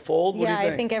into the fold? What do you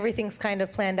think? I think everything's kind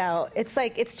of planned out. It's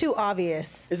like, it's too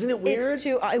obvious. Isn't it weird? It's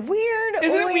too weird.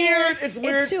 Isn't it weird? It's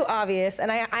weird. It's too obvious.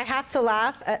 And I have to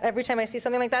laugh every time I see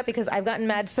something like that because I've gotten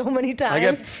mad so many times. I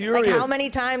get furious. Like, how many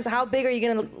times, how big are you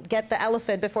going to get the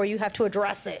elephant before you have to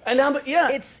address it? And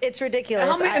It's ridiculous.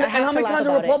 And how many times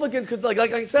are Republicans, because like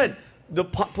I said, the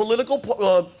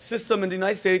political system in the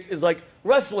United States is like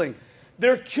wrestling.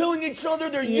 They're killing each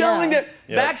other. They're yelling at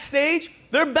backstage.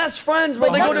 They're best friends,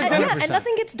 but they go to dinner. And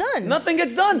nothing gets done. Nothing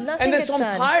gets done. Nothing and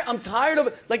then I'm tired of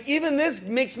it. Like, even this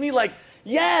makes me like,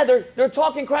 they're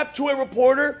talking crap to a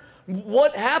reporter.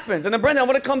 What happens? And then, Brendan, I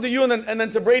want to come to you and then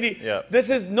to Brady. Yeah. This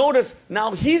is, notice,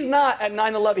 now he's not at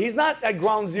 9/11. He's not at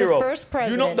ground zero. The first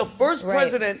president. You know, the first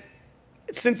president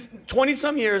since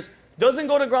 20-some years doesn't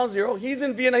go to ground zero. He's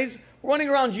in Vienna. He's running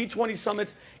around G20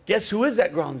 summits. Guess who is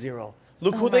at ground zero?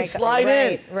 Look who they slide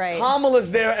in. Right. Kamala's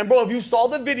there. And, bro, if you saw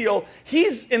the video,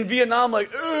 he's in Vietnam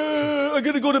like, I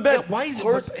got to go to bed. Yeah, why is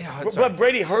it? But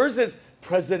Brady, hers is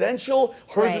presidential.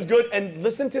 Hers is good. And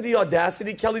listen to the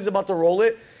audacity. Kelly's about to roll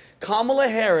it. Kamala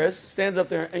Harris stands up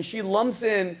there, and she lumps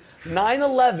in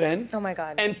 9/11 oh my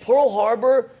God. and Pearl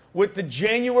Harbor with the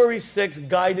January 6th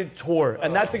guided tour.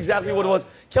 And that's exactly what it was.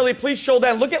 Kelly, please show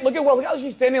that. Look at how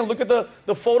she's standing. Look at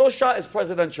the photo shot is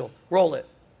presidential. Roll it.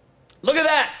 Look at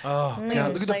that. Oh,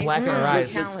 God, look at the black in her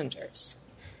eyes. Calendars,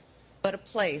 but a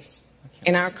place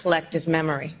in our collective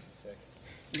memory.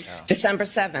 December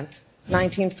 7th,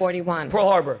 1941. Pearl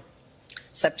Harbor.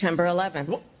 September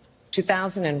 11th,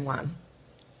 2001.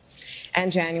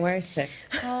 And January 6th,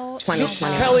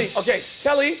 2021.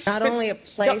 Kelly. Not only a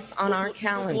place on our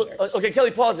calendars. Okay, Kelly,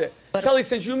 pause it. Kelly,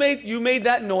 since you made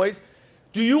that noise,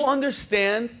 do you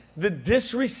understand the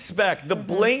disrespect, the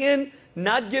blatant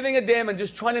not giving a damn and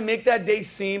just trying to make that day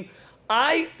seem?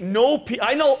 I know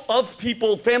of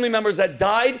people, family members that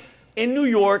died in New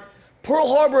York. Pearl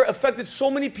Harbor affected so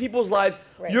many people's lives.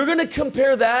 Right. You're going to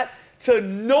compare that to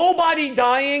nobody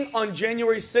dying on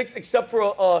January 6th except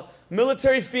for a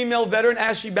military female veteran,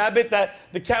 Ashley Babbitt, that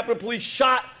the Capitol Police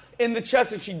shot in the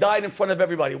chest and she died in front of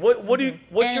everybody.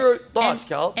 What's your thoughts,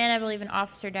 Cal? And I believe an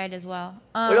officer died as well.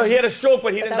 He had a stroke,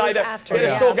 but he didn't die after. He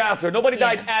had a stroke after. Nobody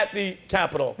died at the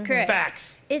Capitol. Correct.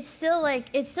 Facts. It still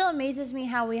amazes me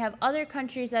how we have other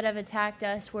countries that have attacked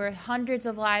us where hundreds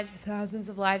of lives, thousands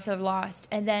of lives have lost,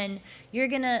 and then you're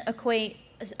gonna equate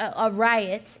a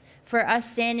riot for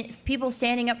people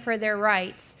standing up for their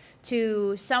rights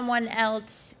to someone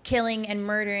else killing and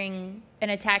murdering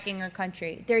and attacking our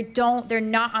country. They're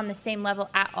not on the same level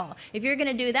at all. If you're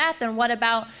going to do that, then what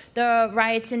about the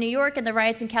riots in New York and the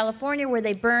riots in California where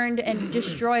they burned and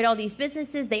destroyed all these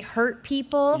businesses? They hurt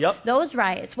people. Yep. Those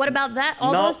riots. What about that?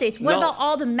 Those dates. What about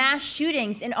all the mass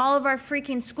shootings in all of our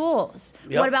freaking schools?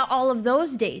 Yep. What about all of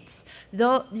those dates?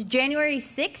 January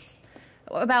 6th,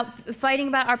 about fighting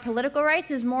about our political rights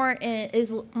is more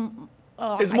important.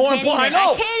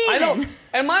 I know.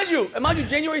 And mind you,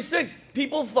 January 6th,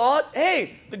 people thought,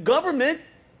 hey, the government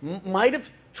might have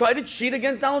tried to cheat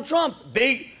against Donald Trump.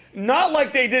 Not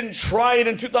like they didn't try it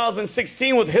in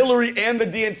 2016 with Hillary and the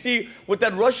DNC with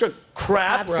that Russia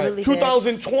crap. Absolutely.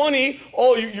 2020,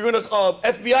 you're going to,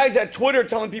 FBI's at Twitter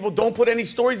telling people don't put any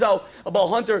stories out about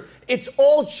Hunter. It's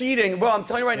all cheating. Bro, I'm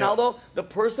telling you right now, though, the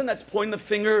person that's pointing the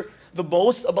finger the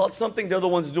most about something, they're the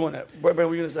ones doing it. What were you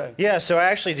going to say? Yeah, so I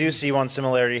actually do see one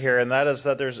similarity here, and that is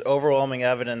that there's overwhelming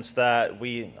evidence that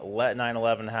we let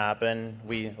 9/11 happen,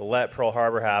 we let Pearl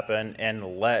Harbor happen,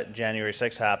 and let January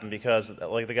 6th happen because,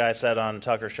 like the guy said on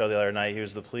Tucker's show the other night, he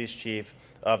was the police chief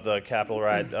of the Capitol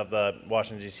riot of the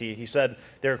Washington, D.C. He said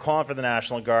they were calling for the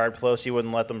National Guard. Pelosi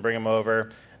wouldn't let them bring him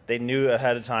over. They knew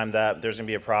ahead of time that there's going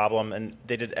to be a problem, and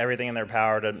they did everything in their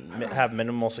power to have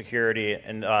minimal security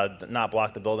and not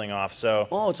block the building off. So,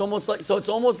 it's almost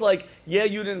like yeah,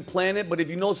 you didn't plan it, but if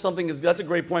you know something is, that's a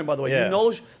great point, by the way. Yeah. You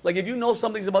know, like if you know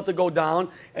something's about to go down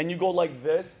and you go like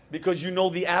this because you know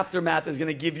the aftermath is going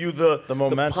to give you the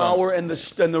momentum, the power, and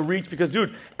the reach. Because,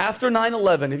 dude, after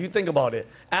 9/11, if you think about it,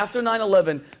 after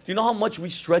 9/11, do you know how much we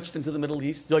stretched into the Middle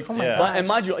East? Like, and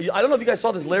mind you, I don't know if you guys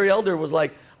saw this. Larry Elder was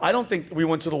like, I don't think we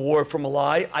went to the war from a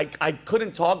lie. I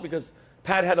couldn't talk because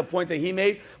Pat had a point that he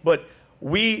made. But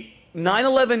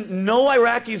 9/11, no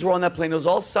Iraqis were on that plane. It was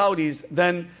all Saudis.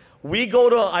 Then we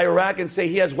go to Iraq and say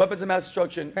he has weapons of mass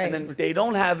destruction, and then they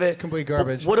don't have it. It's complete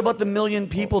garbage. What about the million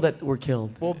people that were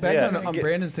killed? Well, back on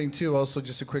Brandon's thing, too, also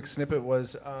just a quick snippet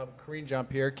was Karine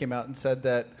Jean-Pierre came out and said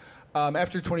that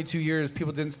after 22 years,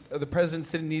 the presidents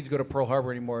didn't need to go to Pearl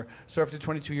Harbor anymore. So after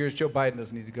 22 years, Joe Biden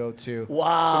doesn't need to go to the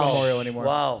memorial anymore.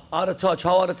 Wow. Out of touch.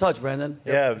 How out of touch, Brandon?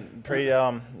 Yeah,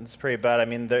 it's pretty bad. I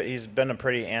mean, he's been a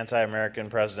pretty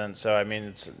anti-American president, so, I mean,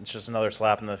 it's just another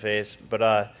slap in the face.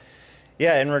 But,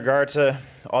 yeah, in regard to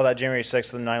all that January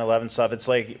 6th and 9/11 stuff, it's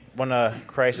like when a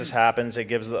crisis happens, it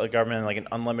gives the government like an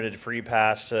unlimited free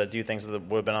pass to do things that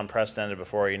would have been unprecedented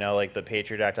before, like the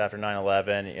Patriot Act after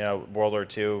 9/11, World War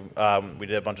II. We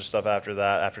did a bunch of stuff after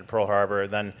that, after Pearl Harbor.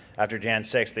 Then after Jan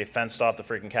 6th, they fenced off the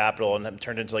freaking Capitol and it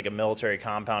turned into like a military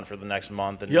compound for the next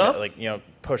month and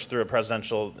pushed through a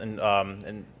presidential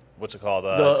and what's it called?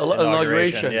 The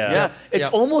inauguration. Yeah. It's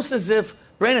almost as if,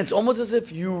 Brandon,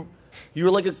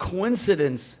 you're like a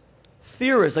coincidence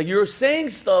theorist. Like you're saying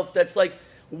stuff that's like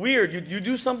weird. You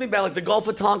do something bad, like the Gulf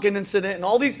of Tonkin incident and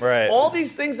all these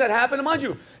things that happen. And mind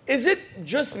you, is it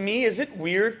just me? Is it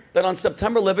weird that on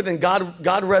September 11th, and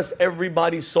God rest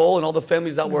everybody's soul and all the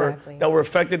families that were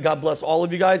affected. God bless all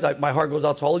of you guys. My heart goes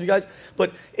out to all of you guys.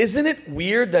 But isn't it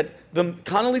weird that the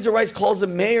Condoleezza Rice calls the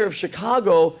mayor of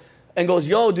Chicago and goes,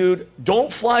 "Yo, dude,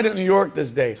 don't fly to New York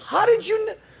this day." How did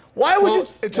you? Why would you?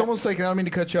 It's almost like, and I don't mean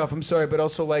to cut you off, I'm sorry, but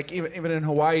also like even in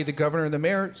Hawaii, the governor and the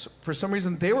mayor, for some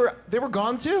reason, they were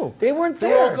gone too. They weren't there.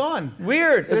 They were all gone.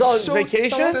 Weird. It's all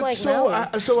vacation. Like so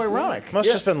ironic.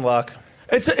 Must just been luck.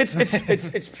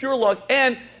 It's pure luck,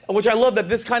 and which I love that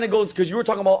this kind of goes because you were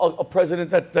talking about a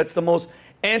president that's the most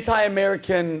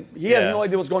anti-American. He has no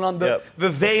idea what's going on. The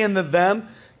they and the them.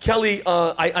 Kelly,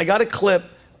 I got a clip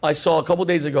I saw a couple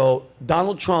days ago.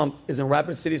 Donald Trump is in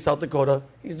Rapid City, South Dakota.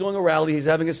 He's doing a rally. He's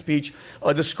having a speech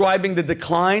describing the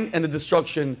decline and the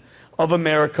destruction of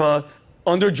America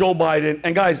under Joe Biden.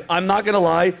 And guys, I'm not going to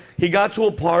lie. He got to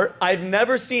a part. I've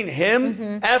never seen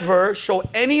him ever show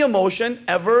any emotion,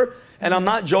 ever. And I'm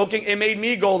not joking. It made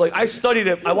me go, like, I studied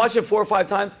it. I watched it 4 or 5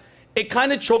 times. It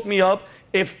kind of choked me up.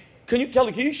 Kelly,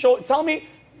 can you tell me,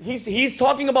 he's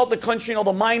talking about the country and all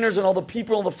the miners and all the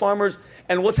people and the farmers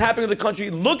and what's happening to the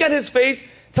country. Look at his face.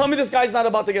 Tell me this guy's not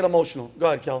about to get emotional. Go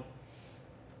ahead, Kel.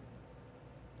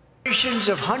 Generations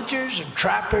of hunters and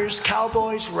trappers,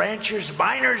 cowboys, ranchers,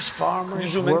 miners,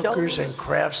 farmers, workers, and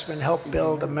craftsmen helped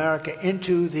build America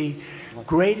into the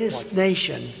greatest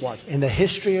nation in the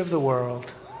history of the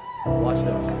world. Watch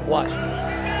this. Watch.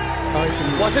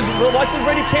 Watch it. Watch this,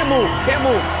 Brady. Can't move. Can't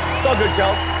move. It's all good,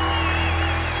 Kel.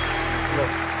 Look.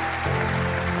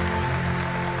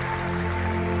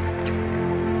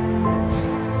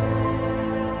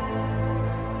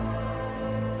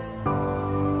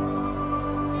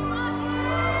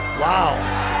 Wow.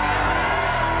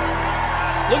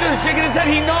 Look at him shaking his head.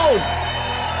 He knows.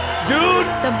 Dude.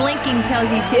 The blinking tells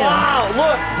you too. Wow.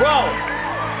 Look, bro.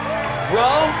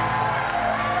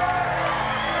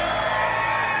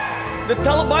 The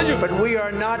television. But we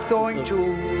are not going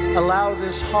to allow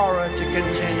this horror to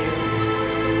continue.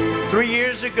 3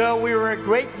 years ago, we were a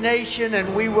great nation,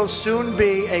 and we will soon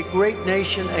be a great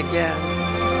nation again.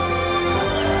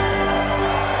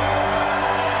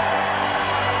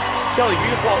 Kelly, you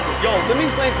can pause it. Yo, let me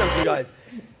explain something to you guys.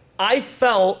 I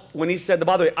felt when he said,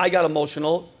 by the way, I got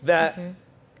emotional, that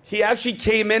he actually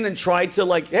came in and tried to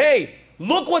like, hey,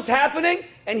 look what's happening.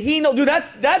 And dude,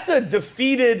 that's a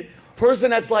defeated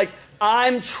person that's like,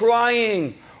 I'm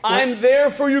trying. I'm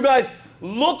there for you guys.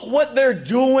 Look what they're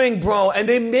doing, bro. And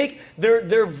they make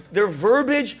their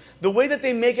verbiage, the way that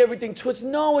they make everything twist.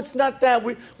 No, it's not that.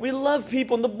 We love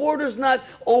people, and the border's not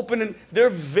open, and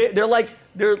they're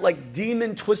like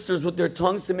demon twisters with their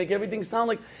tongues to make everything sound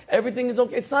like everything is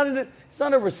okay. It's not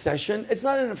a recession. It's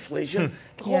not an inflation.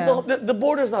 The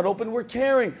border's not open. We're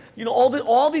caring. You know,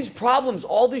 all these problems,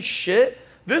 all this shit.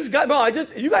 This guy, bro,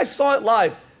 you guys saw it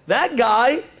live. That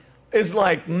guy is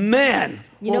like, man.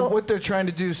 What they're trying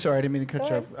to do, sorry, I didn't mean to cut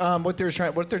you off. What they're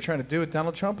trying to do with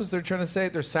Donald Trump is they're trying to say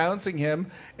they're silencing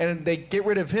him, and they get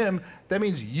rid of him. That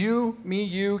means you,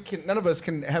 me, none of us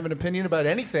can have an opinion about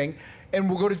anything, and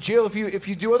we'll go to jail if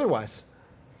you do otherwise.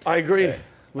 I agree.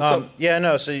 So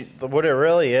what it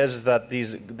really is that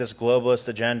this globalist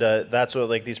agenda, that's what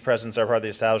like these presidents are part of the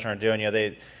establishment are doing. You know,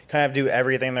 they kind of do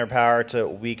everything in their power to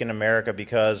weaken America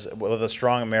because with a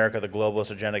strong America, the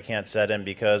globalist agenda can't set in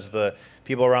because the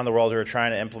people around the world who are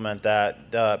trying to implement that,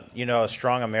 a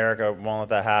strong America won't let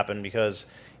that happen because,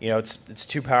 it's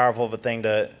too powerful of a thing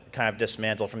to kind of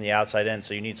dismantle from the outside in.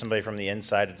 So you need somebody from the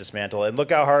inside to dismantle it. And look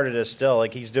how hard it is still.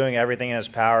 Like he's doing everything in his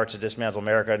power to dismantle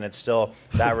America, and it's still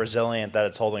that resilient that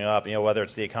it's holding up. Whether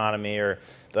it's the economy or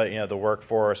the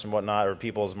workforce and whatnot, or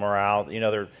people's morale.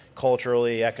 They're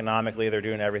culturally, economically, they're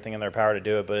doing everything in their power to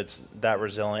do it. But it's that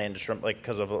resilient, just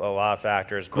because of a lot of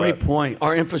factors. Great point.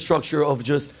 Our infrastructure of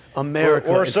just America.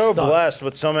 We're is so stuck. blessed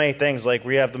with so many things. Like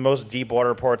we have the most deep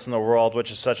water ports in the world, which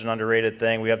is such an underrated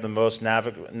thing. We have the most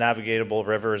navigatable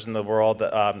rivers in the world.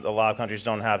 A lot of countries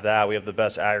don't have that. We have the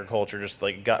best agriculture, just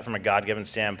like from a God-given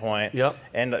standpoint. Yep.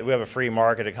 And we have a free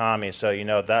market economy. So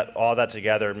that all that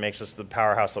together makes us the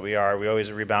powerhouse that we are. We always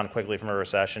rebound quickly from a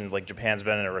recession. Like Japan's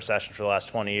been in a recession for the last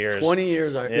 20 years. 20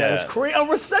 years. Yeah, it's crazy. A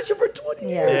recession for 20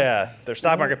 years. Yeah, their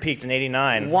stock market peaked in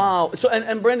 '89. Wow. So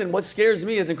and Brendan, what scares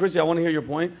me is, and Chrissy, I want to hear your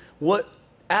point. What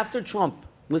after Trump?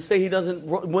 Let's say he doesn't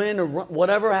win or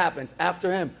whatever happens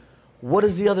after him. What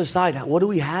is the other side? What do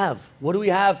we have? What do we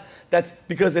have? That's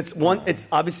because it's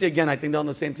obviously again I think they're on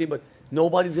the same team, but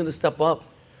nobody's going to step up.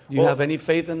 Do you have any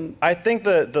faith in? I think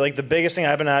the biggest thing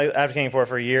I've been advocating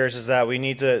for years is that we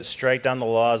need to strike down the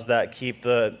laws that keep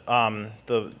the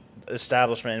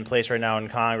establishment in place right now in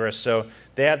Congress. So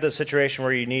they have the situation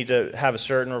where you need to have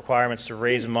certain requirements to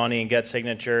raise money and get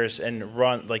signatures and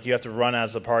run, like you have to run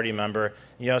as a party member,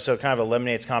 so it kind of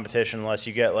eliminates competition unless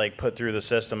you get put through the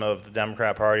system of the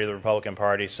Democrat Party or the Republican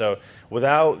Party. So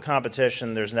without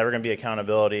competition, there's never going to be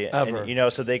accountability. Ever.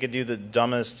 And, so they could do the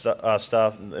dumbest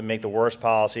stuff, make the worst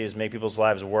policies, make people's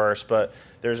lives worse, but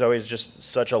there's always just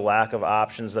such a lack of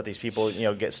options that these people,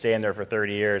 stay in there for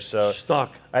 30 years. So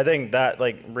stuck. I think that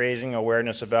raising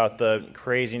awareness about the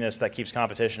craziness that keeps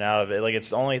competition out of it, it's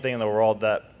the only thing in the world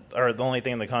or the only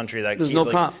thing in the country that there's no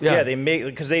comp. Yeah, they make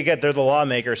because they're the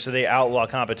lawmakers, so they outlaw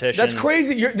competition. That's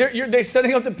crazy. They're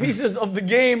setting up the pieces of the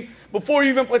game before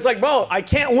you even. It's like, bro, I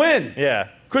can't win. Yeah.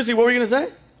 Chrissy, what were you gonna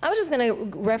say? I was just gonna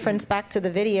reference back to the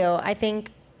video. I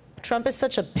think Trump is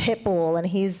such a pit bull, and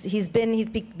he's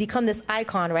become this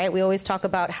icon, right? We always talk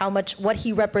about what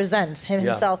he represents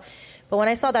himself. But when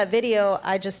I saw that video,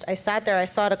 I sat there. I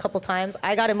saw it a couple times.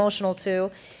 I got emotional too.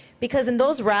 Because in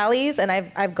those rallies, and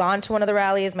I've gone to one of the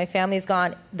rallies, my family's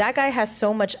gone, that guy has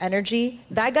so much energy.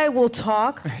 That guy will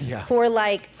talk for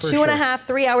 2.5,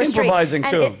 3 hours Improvising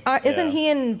straight. Improvising too. Isn't he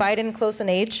and Biden close in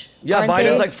age? Yeah,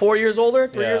 Biden's 4 years older,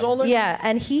 3 years older. Yeah,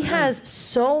 and he has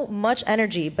so much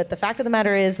energy. But the fact of the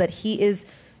matter is that he is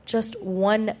just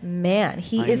one man.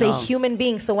 He is a human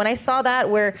being. So when I saw that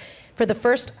where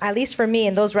at least for me,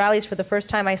 in those rallies, for the first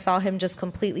time, I saw him just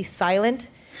completely silent.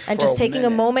 And just taking a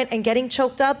moment and getting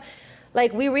choked up.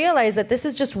 We realize that this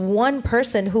is just one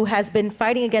person who has been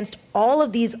fighting against all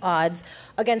of these odds,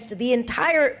 against the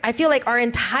entire, I feel like our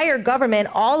entire government,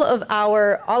 all of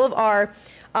our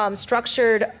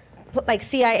structured,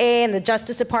 CIA and the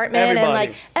Justice Department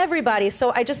and everybody.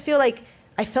 So I just feel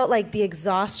I felt the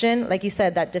exhaustion, like you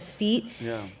said, that defeat.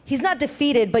 Yeah. He's not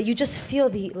defeated, but you just feel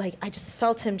I just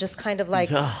felt him just kind of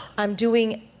I'm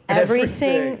doing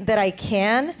everything that I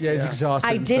can. Yeah, he's exhausted.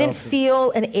 I didn't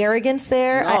feel an arrogance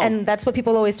there, and that's what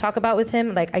people always talk about with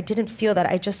him. I didn't feel that.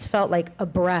 I just felt like a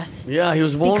breath. Yeah, he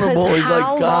was vulnerable. Because he's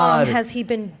how God. long has he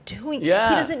been doing?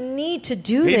 Yeah. He doesn't need to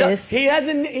do this. He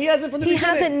hasn't from the beginning. He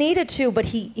hasn't needed to, but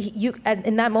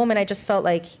in that moment, I just felt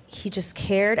like he just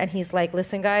cared, and he's like,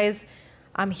 "Listen, guys,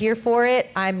 I'm here for it.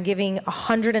 I'm giving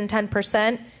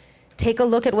 110%. Take a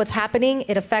look at what's happening.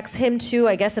 It affects him too,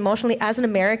 I guess, emotionally as an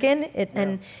American.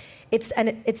 And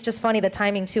it's just funny, the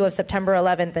timing too of September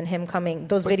 11th and him coming,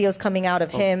 those videos coming out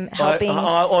of him helping.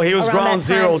 He was ground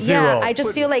zero. Yeah, I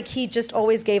just feel like he just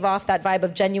always gave off that vibe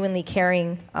of genuinely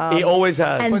caring. He always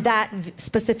has. And that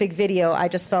specific video, I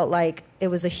just felt like it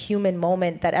was a human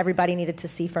moment that everybody needed to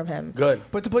see from him. Good.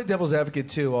 But to play devil's advocate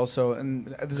too, also, and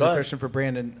this is a question for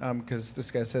Brandon, because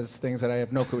this guy says things that I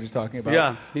have no clue what he's talking about.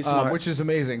 Yeah, he's smart. Which is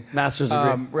amazing. Master's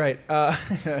degree. Right.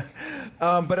 But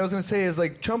I was going to say is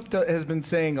like Trump has been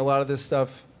saying a lot of this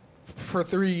stuff for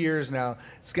 3 years now.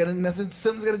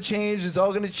 Something's gonna change. It's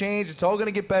all gonna change. It's all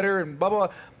gonna get better, and blah blah.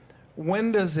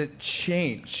 When does it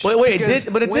change? Wait, it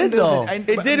did though.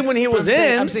 It did when he was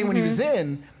in. I'm saying when he was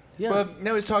in. Yeah. But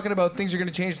now he's talking about things are going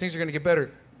to change, things are going to get better.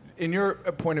 In your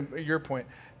point,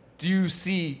 do you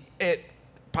see it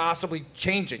possibly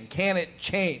changing? Can it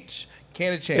change?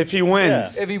 Can it change? If he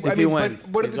wins. Yeah. If he wins.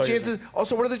 But what are the chances?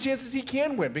 Also, what are the chances he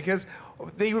can win? Because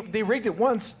they rigged it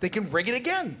once, they can rig it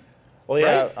again. Well,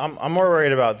 yeah, right? I'm more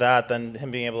worried about that than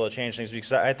him being able to change things,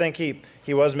 because I think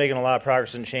he was making a lot of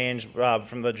progress and change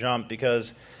from the jump,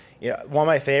 because one of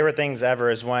my favorite things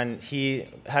ever is when he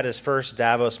had his first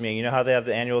Davos meeting. You know how they have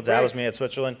the annual Davos meeting at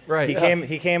Switzerland? Right. He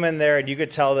came in there and you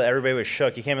could tell that everybody was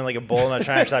shook. He came in like a bull in a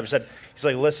china shop. He's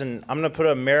like, listen, I'm going to put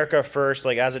America first,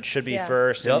 like as it should be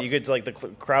first. And you could the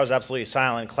crowd was absolutely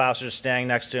silent. Klaus was just standing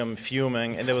next to him,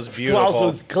 fuming, and it was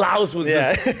beautiful. Klaus was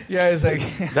just it's like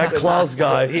that Klaus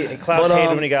guy. Klaus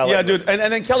hated when he got dude. And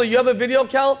then Kelly, you have a video,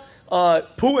 Kel?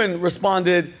 Putin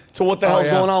responded to what the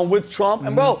hell's going on with Trump.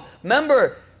 And bro,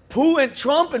 remember,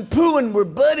 Trump and Putin were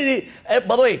buddied.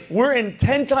 By the way, we're in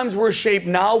 10 times worse shape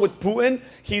now with Putin.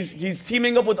 He's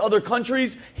teaming up with other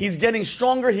countries. He's getting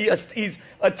stronger. He's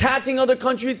attacking other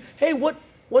countries. Hey, what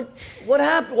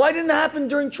happened? Why didn't it happen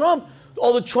during Trump?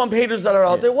 All the Trump haters that are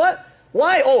out there. What?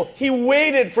 Why? Oh, he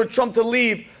waited for Trump to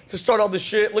leave to start all this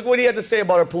shit. Look what he had to say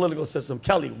about our political system.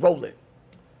 Kelly, roll it.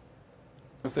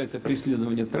 Касается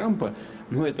преследования Трампа,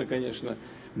 это, конечно,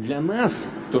 для нас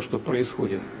то, что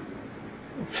происходит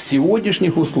в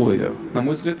сегодняшних условиях, на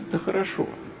мой взгляд, это хорошо.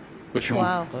 Почему?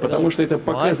 Потому что это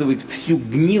показывает всю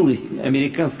гнилость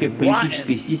американской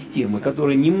политической системы,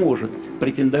 которая не может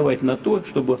претендовать на то,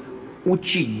 чтобы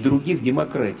учить других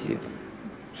демократии.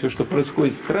 Все, что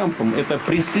происходит с Трампом, это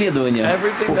преследование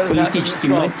по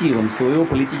политическим мотивам своего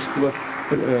политического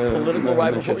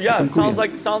sounds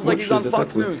like he's on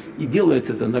Fox News. И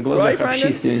делается это на глазах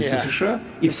общественности США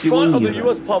и всего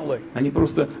мира. Они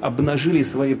просто обнажили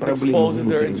свои проблемы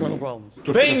внутренние.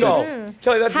 Bingo!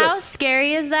 Kelly, that's How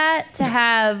scary is that to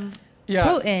have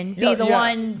Putin be the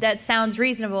one that sounds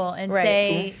reasonable and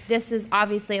say this is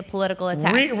obviously a political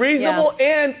attack? Reasonable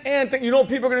and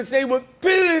people are going to say, well,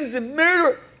 Putin's a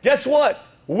murderer. Guess what?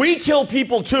 We kill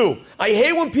people too. I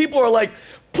hate when people are like,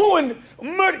 Putin,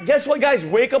 murder. Guess what, guys?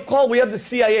 Wake up call. We have the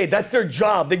CIA. That's their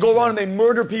job. They go around and they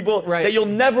murder people that you'll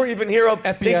never even hear of.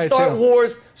 FBI they start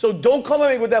wars. So don't come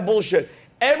at me with that bullshit.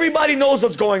 Everybody knows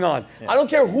what's going on. I don't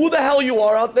care who the hell you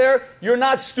are out there. You're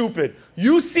not stupid.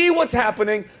 You see what's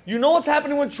happening. You know what's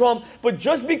happening with Trump. But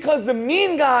just because the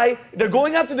mean guy, they're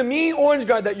going after the mean orange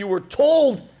guy that you were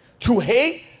told to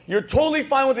hate, you're totally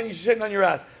fine with it. You're sitting on your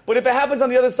ass. But if it happens on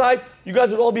the other side, you guys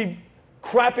would all be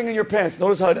crapping in your pants.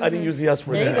 Notice how I didn't use the S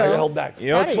word there. I held back.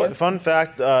 You know what's fun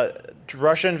fact?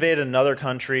 Russia invaded another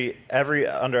country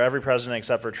under every president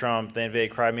except for Trump. They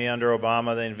invaded Crimea under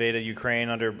Obama. They invaded Ukraine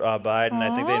under Biden.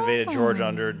 I think they invaded Georgia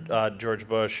under George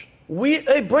Bush.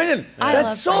 Hey, Brendan,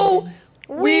 that's so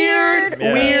weird.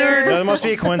 Yeah. Weird. No, it must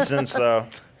be a coincidence, though.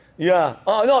 Yeah.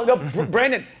 No,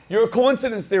 Brandon, you're a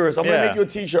coincidence theorist. I'm going to make you a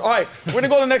t-shirt. All right, we're going to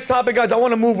go to the next topic, guys. I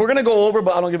want to move. We're going to go over,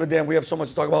 but I don't give a damn. We have so much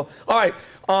to talk about. All right,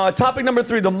 topic number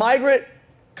 3, the migrant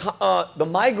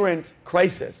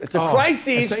crisis. It's a crisis.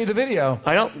 I sent you the video.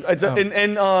 I know. It's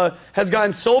and has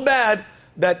gotten so bad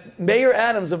that Mayor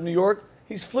Adams of New York,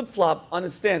 he's flip-flopped on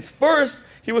his stance. First,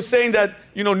 he was saying that,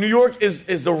 New York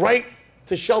is the right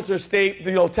to shelter state.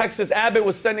 Texas, Abbott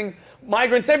was sending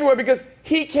migrants everywhere because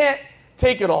he can't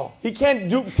take it all. He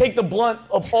can't take the blunt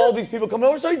of all these people coming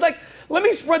over. So he's like, let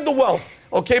me spread the wealth.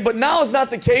 Okay, but now it's not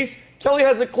the case. Kelly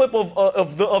has a clip of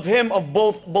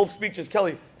both speeches.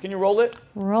 Kelly, can you roll it?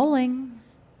 Rolling.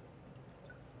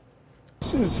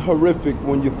 This is horrific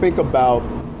when you think about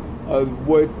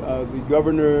what the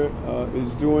governor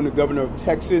is doing, the governor of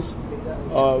Texas,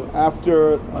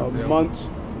 after a month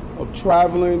of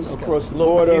traveling across the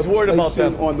border. He's worried about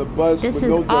them on the bus this with is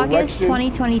no August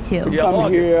direction 2022. to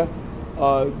come here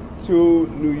to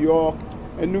New York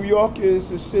And New York is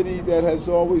a city that has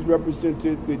always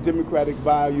represented the democratic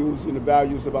values and the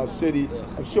values of our city,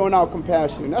 of showing our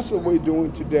compassion. And that's what we're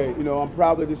doing today. You know, I'm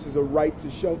proud that this is a right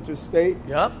to shelter state.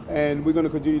 Yep. And we're going to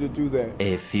continue to do that.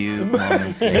 A few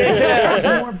moments later.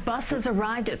 As more buses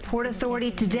arrived at Port Authority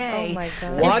today. Oh my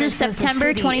God. This is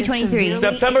September 2023.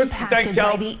 September. Thanks,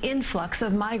 Cal. By the influx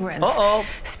of migrants. Uh-oh.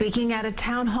 Speaking at a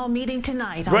town hall meeting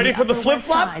tonight. Ready for the Upper West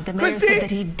flip-flop, Side, the mayor Christy? said that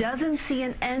he doesn't see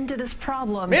an end to this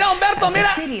problem. Mira, Humberto, as mira,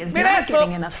 the city is mira not eso.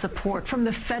 getting enough support from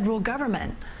the federal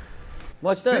government.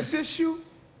 Watch this. This issue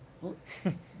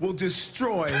will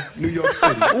destroy New York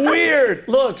City. Weird.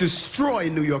 Look. Destroy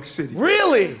New York City.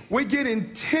 Really? We're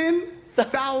getting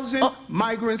 10,000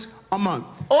 migrants a month.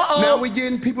 Uh-oh. Now we're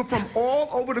getting people from all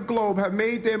over the globe have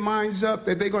made their minds up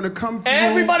that they're going to come through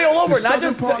Everybody all over, the not southern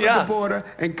just part yeah. of the border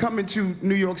and come into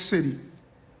New York City.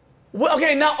 Well,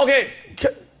 okay, now, okay,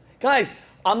 guys,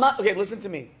 I'm not, okay, listen to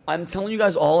me. I'm telling you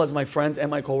guys all as my friends and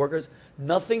my coworkers,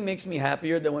 nothing makes me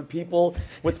happier than when people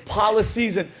with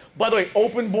policies and, by the way,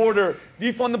 open border,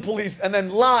 defund the police, and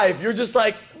then live, you're just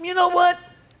like, you know what?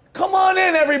 Come on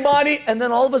in, everybody. And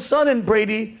then all of a sudden,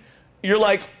 Brady, you're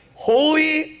like,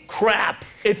 holy crap,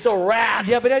 it's a wrap.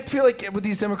 Yeah, but I feel like with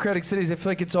these democratic cities, I feel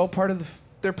like it's all part of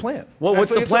their plan. Well,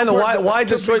 what's the plan? Why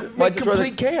destroy? Why destroy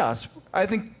complete chaos? I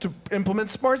think to implement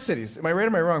smart cities. Am I right or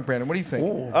am I wrong, Brandon? What do you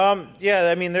think? Yeah,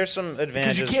 I mean, there's some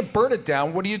advantages. Because you can't burn it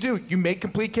down. What do? You make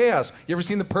complete chaos. You ever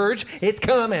seen The Purge? It's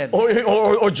coming.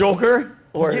 Or Joker?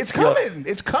 Or it's coming.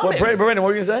 It's coming. Brandon, what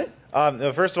were you gonna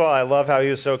say? First of all, I love how he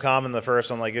was so calm in the first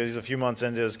one. Like, he was a few months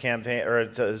into his campaign or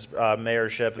to his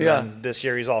mayorship, and then this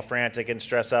year he's all frantic and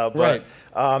stressed out. But,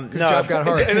 right. His job got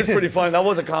hard. It is pretty funny. That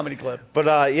was a comedy clip.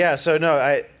 But yeah, so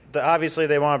no, obviously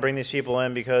they want to bring these people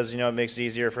in because, you know, it makes it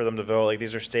easier for them to vote. Like,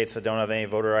 these are states that don't have any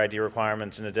voter ID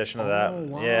requirements in addition to that.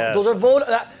 Wow. Yeah. Those are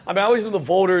I mean, I always knew the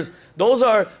voters. Those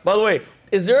are, by the way,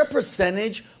 is there a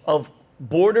percentage of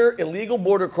illegal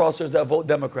border crossers that vote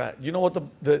Democrat? You know what the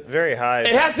very high.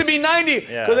 It has to be 90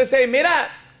 because they say, mira,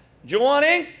 do you want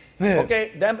it?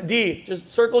 Okay, D, just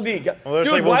circle D. Well,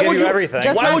 dude, like, why would you everything?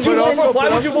 Why would you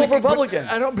vote for Republican?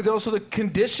 I don't, but also the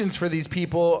conditions for these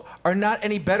people are not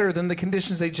any better than the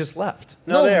conditions they just left.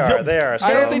 No, they are. They are. So.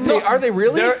 I don't think they are. They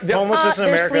really? Homelessness in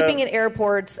America. They're sleeping in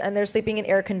airports and they're sleeping in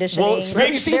air conditioning. Well, have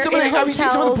you seen some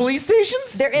of the police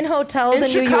stations? They're in hotels in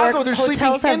New Chicago. York. They're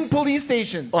sleeping in police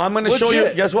stations. I'm going to show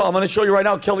you. Guess what? I'm going to show you right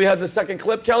now. Kelly has a second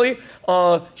clip. Kelly,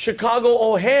 Chicago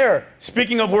O'Hare.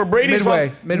 Speaking of where Brady's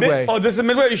from. Midway. Oh, this is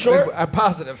Midway. Are you sure? I'm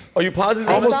positive. Are you positive?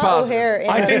 Almost positive.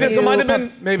 I think this might have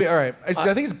been. Maybe, all right.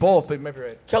 I think it's both, but maybe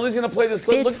right. Kelly's going to play this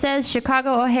clip. It says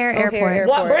Chicago O'Hare Airport.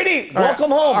 What, Brady?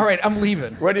 Welcome home. All right, I'm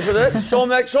leaving. Ready for this? Show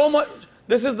them what.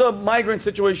 This is the migrant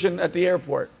situation at the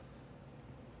airport.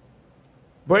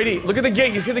 Brady, look at the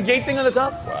gate. You see the gate thing on the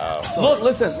top? Wow. Look,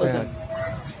 listen.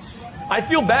 I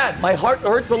feel bad. My heart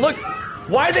hurts, but look.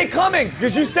 Why are they coming?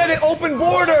 Because you said it open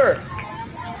border.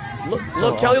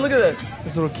 Look, Kelly, look at this.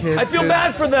 Those little kids. I feel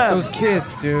bad for them. Those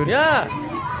kids, dude. Yeah.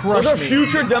 Those are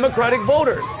future Democratic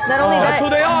voters. Not only That's that, who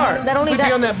they are. Not only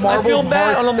that, on that marble, I feel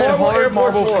bad on the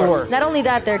marble floor. Not only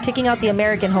that, they're kicking out the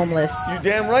American homeless. You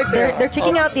damn right they are. They're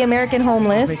kicking out the American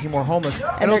homeless. Making more homeless.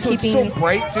 And also, it's so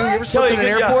bright, too. You ever slept in an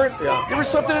airport? Yeah. You ever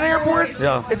slept in an airport?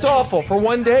 Yeah. It's awful. For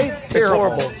one day, it's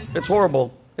terrible. It's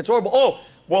horrible. Oh,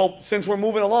 well, since we're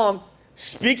moving along,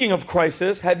 speaking of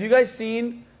crisis, have you guys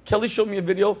seen, Kelly showed me a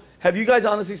video, have you guys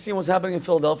honestly seen what's happening in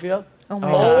Philadelphia? Oh my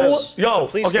gosh. Yo,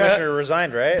 the police commissioner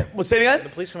resigned, right? What's say again? The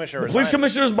police commissioner The resigned. police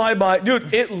commissioner's bye-bye.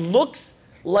 Dude, it looks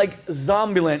like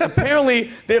Zombieland. Apparently,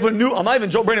 they have a new, I'm not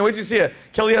even joking, Brandon, wait till you see it.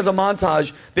 Kelly has a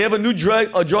montage. They have a new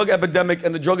drug epidemic,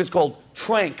 and the drug is called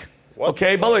Trank. What?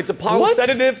 Okay, by the way, it's a powerful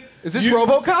sedative. Is this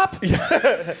RoboCop?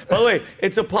 Yeah. By the way,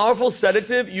 it's a powerful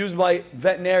sedative used by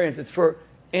veterinarians. It's for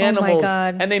animals. Oh my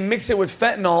God. And they mix it with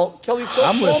fentanyl. Kelly,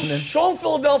 show them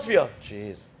Philadelphia.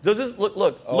 Jeez. Does this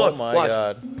look? Oh my watch.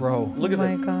 God, bro! Look at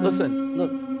my this. God. Listen,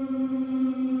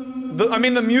 look. I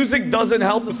mean, the music doesn't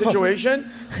help the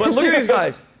situation, but look at these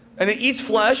guys, and it eats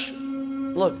flesh.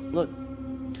 Look.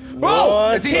 Bro,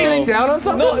 What? Is he sitting down on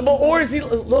something? No, but or is he?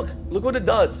 Look what it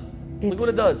does. Look what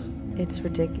it does. It's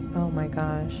ridiculous. Oh my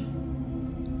gosh.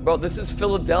 Bro, this is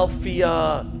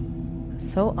Philadelphia.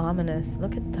 So ominous.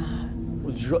 Look at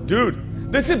that.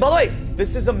 Dude, this is, by the way,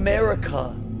 this is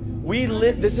America.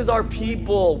 This is our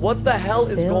people. What the hell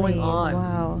is going on?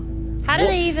 Wow. How do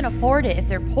they even afford it if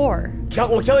they're poor?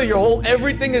 Well, Kelly,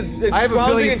 everything is I have a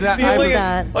feeling and it's that- stealing.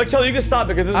 I Oh, Kelly, you can stop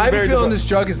it because this is I have very a feeling different. this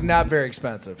drug is not very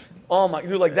expensive. Oh my,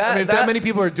 dude, like that. I mean, if that many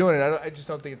people are doing it, I just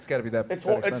don't think it's got to be that It's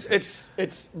expensive.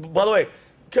 it's. By the way,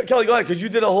 Kelly, go ahead, because you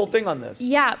did a whole thing on this.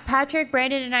 Yeah, Patrick,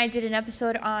 Brandon, and I did an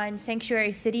episode on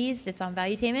sanctuary cities. It's on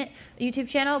Valuetainment YouTube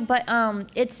channel. But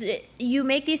you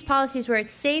make these policies where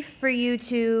it's safe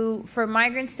for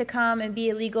migrants to come and be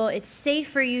illegal. It's safe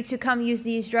for you to come use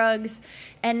these drugs.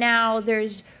 And now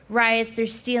there's riots,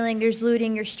 there's stealing, there's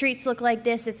looting. Your streets look like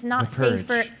this. It's not safe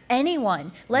for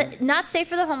anyone. Not safe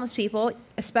for the homeless people,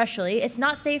 especially. It's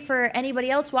not safe for anybody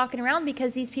else walking around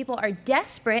because these people are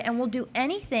desperate and will do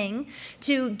anything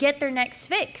to get their next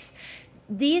fix.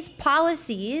 These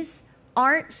policies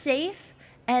aren't safe,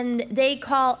 and they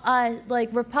call us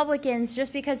Republicans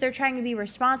just because they're trying to be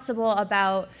responsible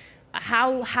about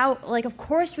how of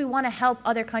course we want to help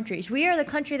other countries. We are the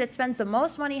country that spends the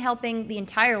most money helping the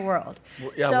entire world.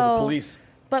 Yeah, with the police.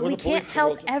 But we can't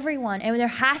help everyone, and there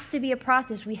has to be a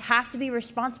process. We have to be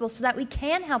responsible so that we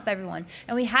can help everyone,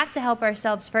 and we have to help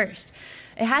ourselves first.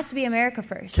 It has to be America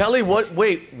first. Kelly,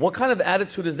 what kind of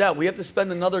attitude is that? We have to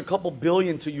spend another couple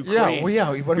billion to Ukraine.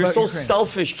 You're so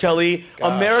selfish, Kelly.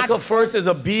 Gosh. America first is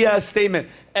a BS statement.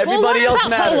 Everybody else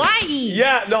matters. Hawaii?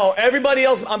 Yeah, no, everybody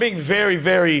else. I'm being very,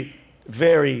 very,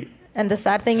 very and the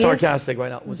sad thing sarcastic right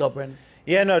now. What's up, Brandon?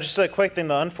 Yeah, no, just a quick thing.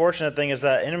 The unfortunate thing is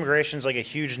that immigration is like a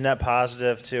huge net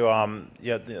positive to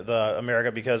the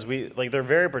America, because they're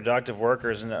very productive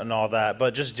workers and all that.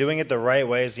 But just doing it the right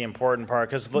way is the important part.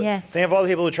 Because think of all the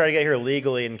people who try to get here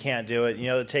legally and can't do it.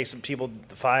 It takes people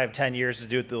 5-10 years to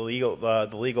do it the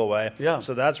legal way. Yeah.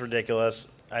 So that's ridiculous.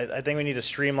 I think we need to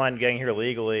streamline getting here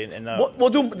legally. And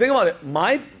think about it.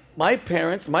 My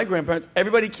parents, my grandparents,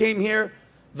 everybody came here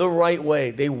the right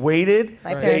way. They waited.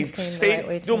 My parents came the right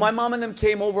way too. Dude, my mom and them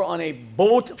came over on a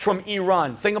boat from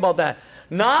Iran. Think about that.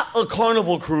 Not a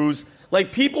carnival cruise.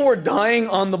 Like, people were dying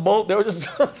on the boat. They were just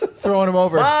throwing them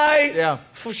over. Bye. Yeah.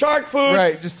 Shark food.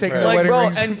 Right. Just taking the wedding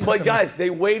rings. But guys, they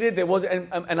waited. There was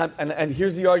and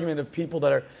here's the argument of people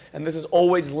that are, and this is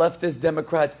always leftist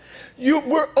Democrats.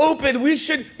 We're open. We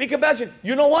should be compassionate.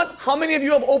 You know what? How many of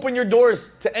you have opened your doors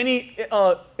to any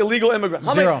illegal immigrant?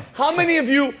 Zero. How many of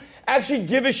you actually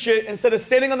give a shit instead of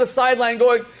standing on the sideline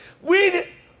going,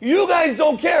 you guys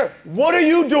don't care. What are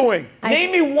you doing?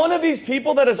 Name me one of these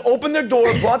people that has opened their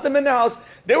door, brought them in their house.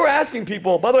 They were asking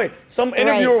people. By the way, some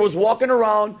interviewer was walking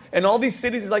around in all these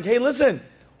cities. He's like, hey, listen.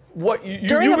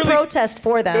 During a protest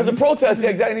for them. There was a protest, yeah,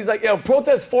 exactly. And he's like,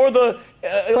 protest for the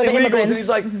illegals. And he's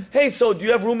like, hey, so do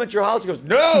you have room at your house? He goes,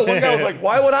 no. One guy was like,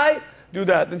 why would I do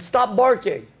that? Then stop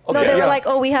barking. Okay, no, they were like,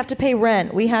 we have to pay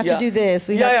rent. We have to do this.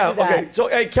 We have to do that. Okay. So,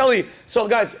 hey, Kelly. So,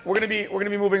 guys, we're gonna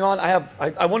be moving on.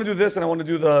 I want to do this, and I want to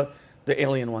do the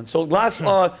alien one. So, the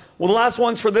last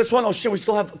ones for this one. Oh shit, we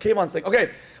still have Kayvon's thing.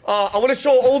 Okay. I want to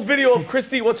show an old video of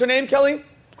Christy. What's her name, Kelly?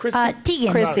 Christy.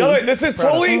 Tegan. By the way, this is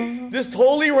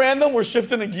totally random. We're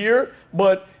shifting the gear,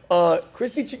 but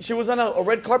Christy, she was on a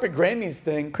red carpet Grammys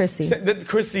thing. Christy,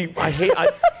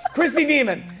 Christy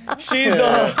Demon. She's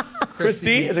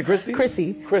Christy. Is it Christy?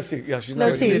 Christy. Yeah, she's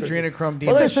not adrenochrome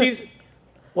Demon.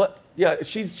 Well,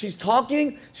 she's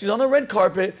talking. She's on the red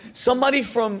carpet. Somebody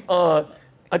from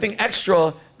I think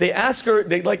Extra. They ask her.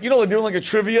 They're doing like a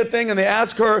trivia thing, and they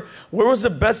ask her, "Where was the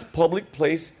best public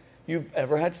place you've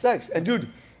ever had sex?" And dude,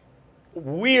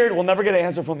 weird. We'll never get an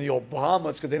answer from the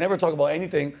Obamas because they never talk about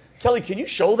anything. Kelly, can you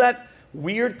show that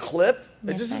weird clip?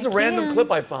 Yes, it's just a random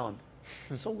clip I found.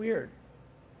 It's so weird.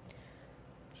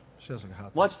 She does like a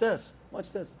hot. Watch this.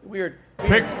 Weird.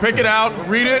 Pick it out,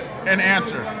 read it, and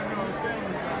answer.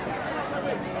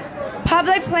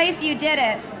 Public place you did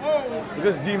it. Look at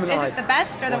this demon Is eye. this the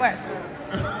best or the worst?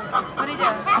 What do you do?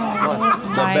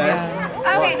 The best.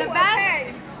 Okay, the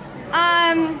best.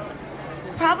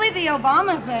 Probably the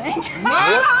Obama thing.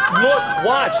 Look,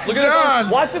 watch. Look at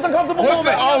this. Watch this uncomfortable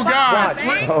moment. Oh God.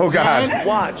 Watch. Oh God.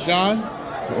 Watch. John.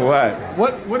 What?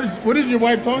 What is your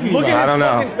wife talking about? Look at his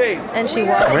fucking face. And she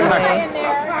walks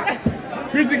away.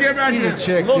 Christy, get back here. He's a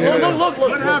chick, Look.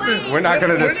 What happened? We're not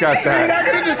going to discuss that. We're not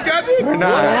going to discuss it? We're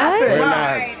not. What We're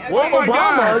not. Well, Oh my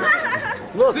God.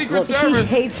 Obama's. Look. Secret Service.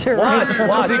 He hates her. Watch.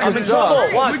 I'm in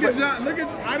trouble. Watch. Look at John.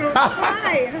 I don't.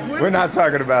 Why? We're not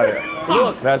talking about it.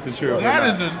 Look. That's the truth.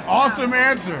 That is an awesome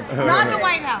answer. Not the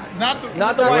White House. Not the White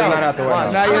We're House. not at the White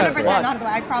House. Not yet. 100% not the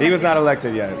White House. I promise. He was not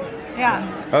elected yet.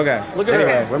 Yeah. Okay. Look at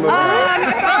anyway, her. we're moving on.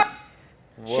 I'm sorry.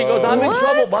 She goes, I'm in What?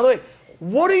 trouble. By the way,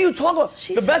 what are you talking about?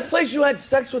 The best place you had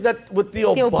sex with the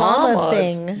Obama Obamas.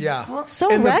 thing. Yeah.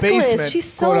 So In the reckless. basement, She's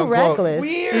so quote, unquote. reckless.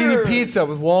 Weird. Eating pizza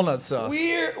with walnut sauce.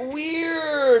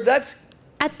 Weird. That's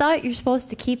I thought you're supposed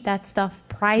to keep that stuff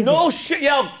private. No shit,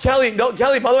 yeah, Kelly. No,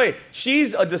 Kelly. By the way,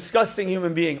 she's a disgusting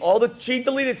human being. She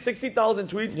deleted 60,000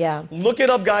 tweets. Yeah. Look it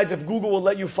up, guys. If Google will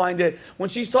let you find it. When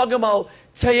she's talking about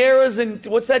tiaras and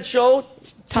what's that show?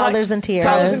 Toddlers and tiaras.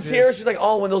 Toddlers and tiaras. She's like,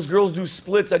 oh, when those girls do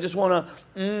splits, I just wanna.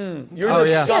 You're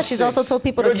disgusting. Yeah, she's also told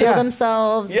people to kill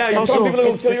themselves. Yeah, you told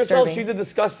people to kill yourself. She's a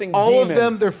disgusting all demon. of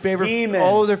them, their favorite,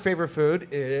 all of their favorite food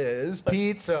is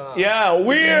pizza. Yeah,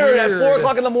 weird. At 4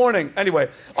 o'clock in the morning. Anyway,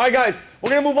 all right, guys, we're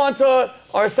gonna move on to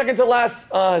our second to last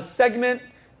segment.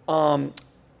 I'm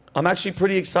actually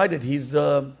pretty excited. He's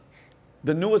the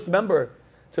newest member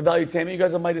to Valuetainment. You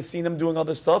guys might have seen him doing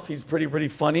other stuff. He's pretty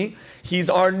funny. He's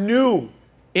our new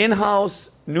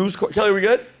in-house news. Kelly, we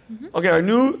good? Okay, our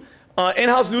new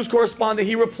in-house news correspondent.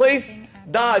 He replaced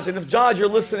Dodge. And if Dodge, you're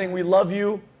listening, we love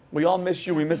you. We all miss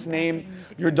you. We misnamed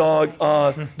your dog.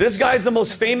 This guy's the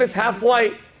most famous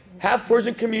half-white,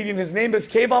 half-Persian comedian. His name is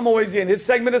Kayvon Moazy, and his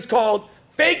segment is called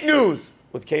Fake News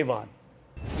with Kayvon.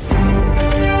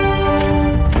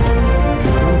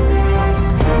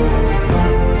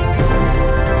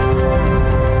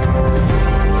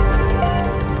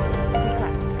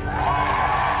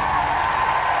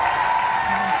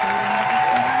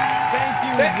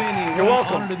 You're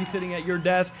welcome. Honored to be sitting at your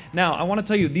desk. Now, I want to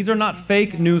tell you, these are not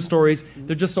fake news stories.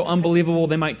 They're just so unbelievable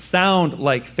they might sound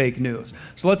like fake news.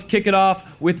 So let's kick it off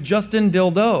with Justin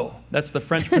Dildo. That's the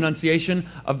French pronunciation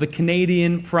of the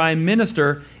Canadian Prime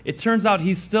Minister. It turns out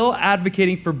he's still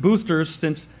advocating for boosters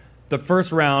since the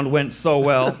first round went so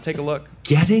well. Take a look.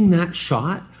 Getting that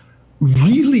shot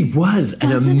really was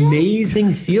an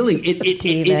amazing feeling. It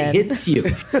hits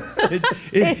you.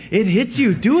 It hits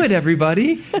you. Do it,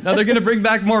 everybody. Now they're going to bring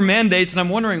back more mandates, and I'm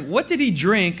wondering, what did he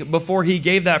drink before he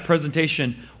gave that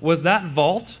presentation? Was that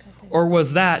Vault or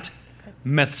was that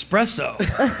Methspresso?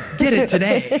 Get it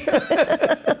today.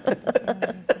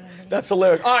 That's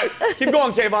hilarious. All right, keep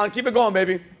going, Kayvon. Keep it going,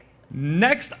 baby.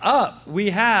 Next up,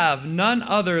 we have none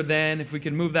other than, if we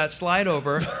can move that slide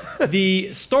over,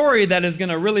 the story that is going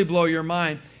to really blow your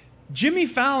mind. Jimmy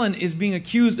Fallon is being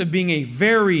accused of being a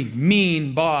very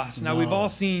mean boss. Now, we've all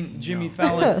seen Jimmy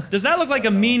Fallon. Does that look like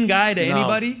a mean guy to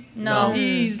anybody? No.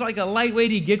 He's like a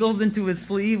lightweight. He giggles into his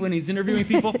sleeve when he's interviewing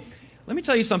people. Let me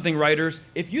tell you something, writers.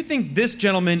 If you think this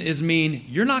gentleman is mean,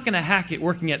 you're not going to hack it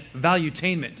working at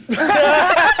Valuetainment.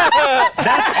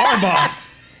 That's our boss.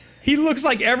 He looks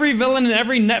like every villain in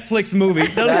every Netflix movie.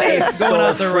 That is going so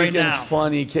out there right now.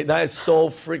 Funny. That is so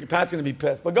freaking. Pat's gonna be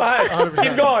pissed. But go ahead. 100%.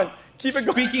 Keep going. Keep it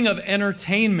going. Speaking of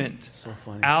entertainment, so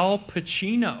funny. Al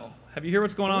Pacino. Have you heard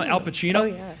what's going on with Al Pacino? Oh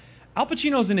yeah. Al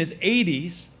Pacino's in his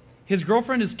 80s. His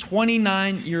girlfriend is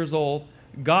 29 years old.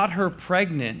 Got her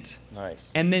pregnant. Nice.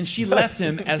 And then she left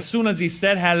him as soon as he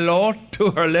said hello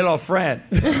to her little friend.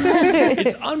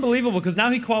 It's unbelievable because now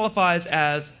he qualifies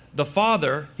as the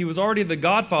father. He was already the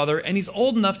godfather, and he's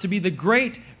old enough to be the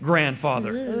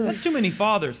great-grandfather. That's too many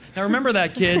fathers. Now remember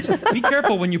that, kids. Be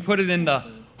careful when you put it in the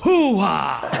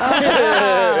hoo-ha.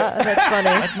 That's funny.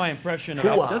 That's my impression of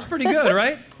it. That's pretty good,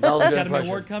 right? That was a good Academy impression.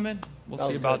 Award coming? We'll That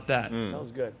see was about good. that. That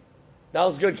was good. That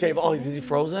was good, Cave. Oh, is he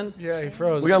frozen? Yeah, he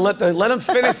froze. We gotta let him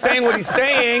finish saying what he's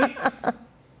saying.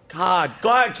 God, go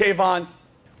ahead, Kayvon.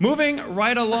 Moving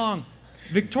right along.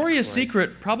 Victoria's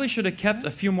Secret probably should have kept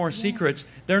a few more secrets.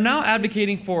 They're now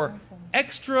advocating for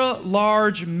extra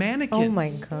large mannequins. Oh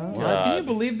my God. Can you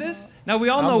believe this? Now we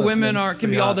all know women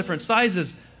can be all different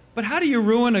sizes, but how do you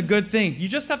ruin a good thing? You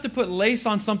just have to put lace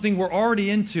on something we're already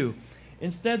into.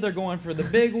 Instead, they're going for the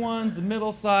big ones, the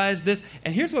middle size, this.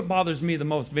 And here's what bothers me the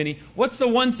most, Vinny. What's the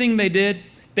one thing they did?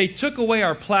 They took away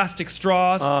our plastic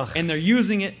straws, and they're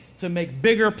using it to make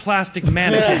bigger plastic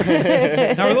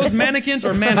mannequins. Now, are those mannequins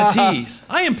or manatees?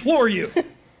 I implore you.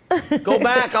 Go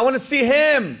back. I want to see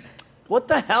him. What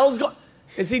the hell's going?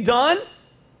 Is he done?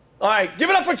 All right,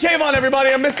 give it up for Kayvon, everybody.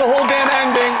 I missed the whole damn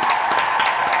ending.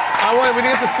 We didn't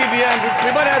get to see the end.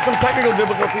 We might have had some technical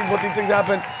difficulties, but these things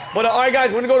happen. But all right,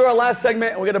 guys, we're gonna go to our last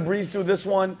segment, and we're gonna breeze through this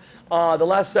one, the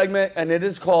last segment, and it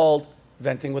is called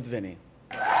Venting with Vinny.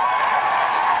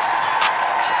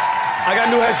 I got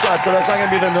a new headshot, so that's not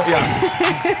gonna be the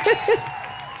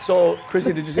yeah. So,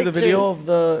 Chrissy, did you see the video of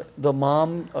the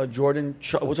mom, Jordan?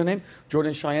 What's her name?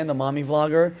 Jordan Cheyenne, the mommy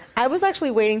vlogger. I was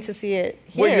actually waiting to see it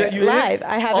here live.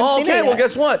 I haven't seen it okay. yet. Well,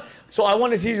 guess what? So I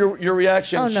want to see your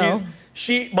reaction. Oh, no.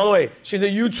 By the way, she's a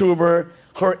YouTuber.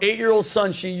 Her 8-year-old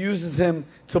son, she uses him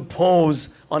to pose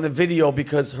on the video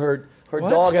because her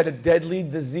dog had a deadly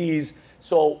disease.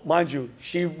 So, mind you,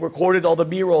 she recorded all the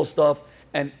B-roll stuff,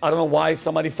 and I don't know why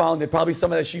somebody found it. Probably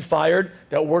somebody that she fired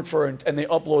that worked for her, and they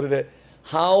uploaded it.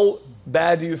 How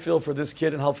bad do you feel for this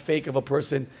kid, and how fake of a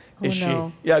person is she?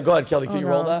 No. Yeah, go ahead, Kelly. Can you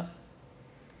roll that?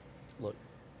 Look.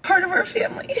 part of our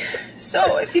family.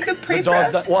 So if you could pray for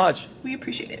us, watch. We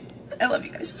appreciate it. I love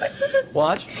you guys. Bye.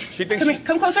 Watch. She thinks.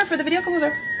 Come closer for the video. Come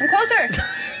closer. Come closer.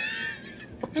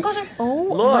 Come closer. Oh,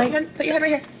 look. Put your head right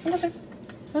here. Come closer.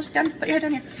 Closer down. Put your head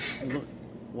down here. Look.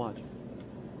 Watch.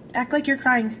 Act like you're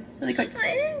crying. Really quick. I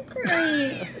am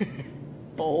crying.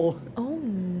 Oh. Oh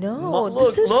no.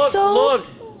 Look, this is look.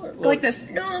 Go like this.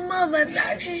 No, Mom, I'm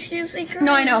actually seriously crying.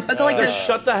 No, I know, but go like this.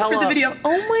 Shut the hell for up. the video.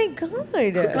 Oh my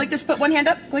god. Go like this. Put one hand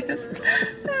up. Go like this.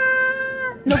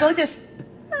 No, go like this.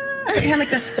 Put your hand like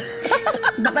this.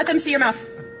 But let them see your mouth.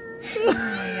 Oh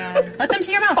my god. Let them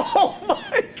see your mouth. Oh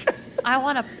my god. I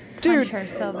want to punch her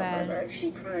so bad. I'm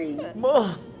actually crying.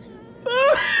 Mom.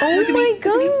 Oh my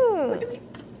god.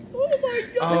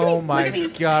 Oh my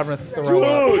god, I'm gonna throw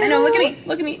up. I know, look at me.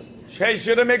 Look at me. Hey,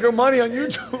 should I make her money on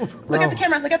YouTube? Look at the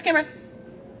camera. Look at the camera.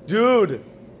 Dude,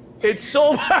 it's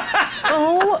so bad.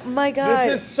 Oh my god.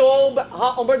 This is so bad.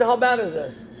 Umberto, how bad is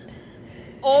this?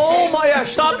 Oh my god,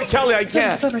 stop it, Kelly, I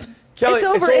can't. Kelly, it's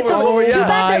over. It's over. Too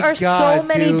bad there are so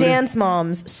many dude. dance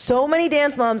moms, so many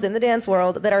dance moms in the dance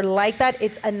world that are like that.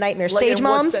 It's a nightmare. Stage in what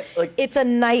moms, like, it's a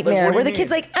nightmare. what do Where you the kid's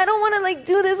mean? like, I don't want to like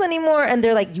do this anymore, and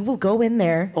they're like, you will go in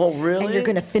there. Oh really? And you're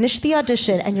gonna finish the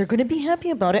audition, and you're gonna be happy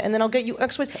about it, and then I'll get you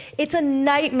extras. It's a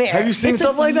nightmare. Have you seen It's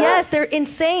stuff like that? Yes, they're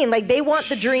insane. Like they want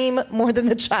the dream more than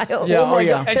the child. Yeah, oh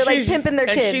yeah. They're like pimping their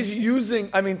and kids. she's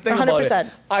using. I mean, think 100%. about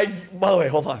it. By the way,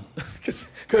 hold on,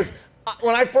 because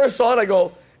when I first saw it, I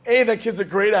go, "Hey, that kid's a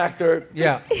great actor.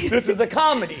 Yeah, this is a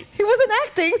comedy." He wasn't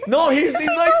acting. No, he's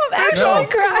like actually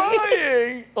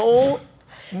crying. Oh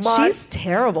my! She's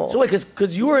terrible. So wait,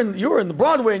 because you were in the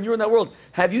Broadway and you were in that world.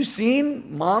 Have you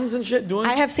seen moms and shit doing?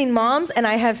 I have seen moms and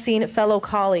I have seen fellow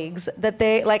colleagues that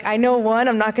they like. I know one.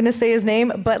 I'm not going to say his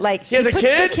name, but like he has a puts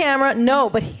kid? the camera. No,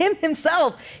 but him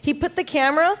himself. He put the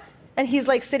camera and he's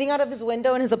like sitting out of his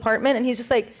window in his apartment and he's just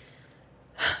like.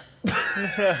 Wait,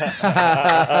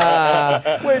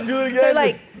 do it again. They're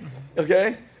like,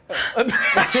 okay. and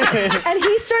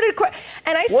he started crying.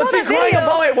 And I saw What's the he crying video.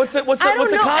 about? Wait, what's the I don't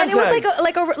know. context? And it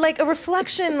was like a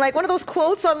reflection, like one of those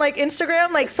quotes on like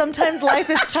Instagram, like sometimes life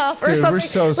is tough or Dude, something, we're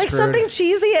so like screwed. something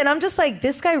cheesy. And I'm just like,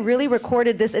 this guy really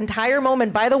recorded this entire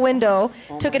moment by the window,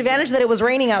 took advantage that it was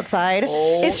raining outside.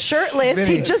 It's shirtless.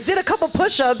 Vinny. He just did a couple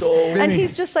push-ups, and Vinny.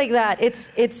 he's just like that. It's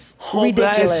Oh,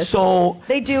 ridiculous. that is so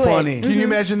they do funny. it. Can you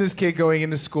imagine this kid going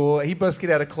into school? He must get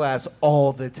out of class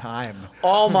all the time.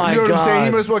 Oh my You know what I'm saying? God.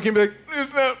 He must walk in and be like,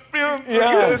 "It's not feeling so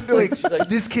Yeah. good." Like,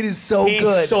 this kid is so He's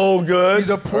good. so good. He's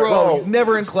a pro. Bro. He's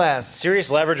never in class.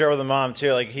 Serious leverage over the mom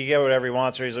too. Like he get whatever he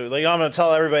wants, or he's like, "I'm going to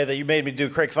tell everybody that you made me do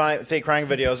fake crying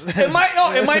videos."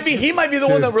 It might be. He might be the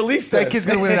one that released That this. kid's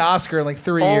gonna win an Oscar in like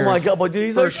 3 years. Oh my god! But dude,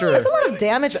 he's for like, sure. It's a lot of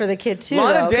damage for the kid too,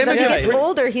 Lot of though. 'Cause as he damage, gets yeah.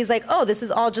 older, he's like, "Oh, this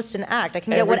is all just an act. I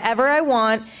can get whatever I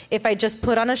want if I just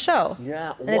put on a show."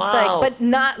 Yeah, and it's wow. like, but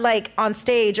not like on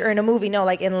stage or in a movie. No,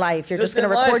 like in life, you're just Just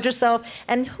gonna in record life. yourself.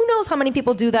 And who knows how many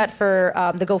people do that for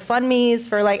the GoFundMes,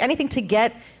 for like anything to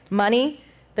get money.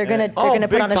 They're gonna put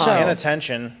big on a time. show. And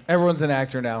attention. Everyone's an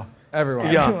actor now.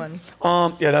 Everyone. Yeah. Everyone.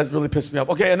 Yeah, that really pissed me off.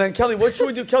 Okay, and then Kelly, what should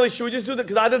we do? Kelly, should we just do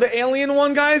because either the alien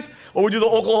one, guys, or we do the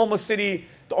Oklahoma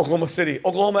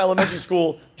Elementary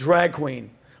School drag queen.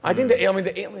 I think the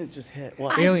aliens just hit.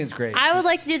 What? Alien's great. I would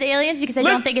like to do the aliens because I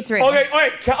don't think it's real. Okay, all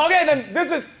right. Okay, then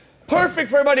this is perfect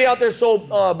for everybody out there.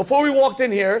 So before we walked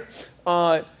in here,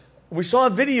 we saw a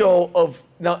video of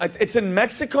it's in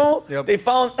Mexico. Yep. They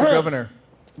found The governor.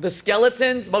 the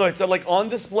skeletons. By the way, it's like on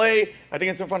display. I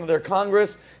think it's in front of their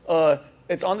Congress.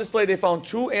 It's on display. They found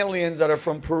 2 aliens that are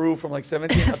from Peru from like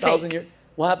 1,000 years.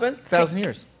 What happened? 1,000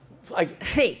 years. Like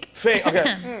Fake. fake.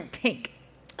 Okay. Fake.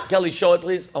 Kelly, show it,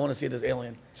 please. I want to see this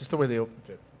alien. Just the way they opened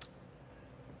it.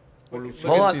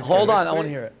 Hold on. I want to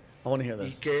hear it. I want to hear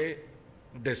this.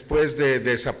 Después de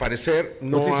desaparecer,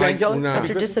 no What's he saying, hay Kelly? una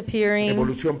After disappearing,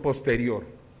 evolución posterior.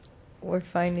 we're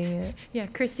finding it. Yeah,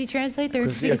 Christy, translate. They're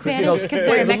Christy, speaking Christy Spanish knows. because Wait,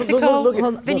 they're in look, Mexico.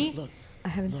 look, Vinny? I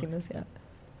haven't seen this yet.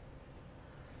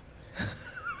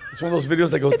 It's one of those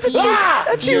videos that goes. It's a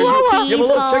chihuahua. Yeah, but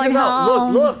look, check this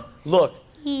out. Look.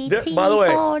 By the way,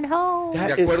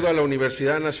 De acuerdo a la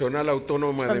Universidad Nacional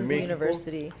Autónoma de From the México,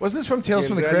 university. Wasn't this from Tales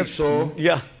from the quien Crypt? realizó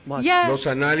yeah. los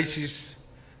análisis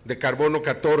de carbono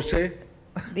 14,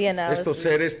 The analysis. estos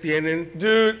seres tienen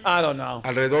Dude, I don't know.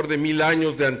 alrededor de 1000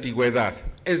 años de antigüedad.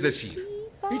 Es decir,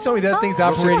 You told me that thing's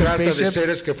no se operating trata de spaceships.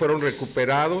 seres que fueron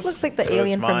recuperados Looks like the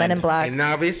alien from Men in Black. en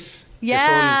naves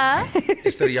Yeah. que son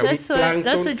estrellamiento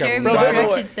That's what que Jeremy abundaban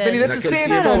Direction said. Vinny, that's a en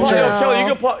sand aquel tiempo. sculpture. Kelly, you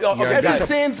can put. Yeah, Okay, That's a guys.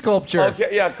 sand sculpture. Okay,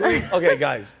 yeah. Okay,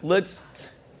 guys. Let's.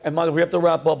 And Mother, we have to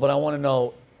wrap up, but I want to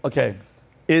know. Okay,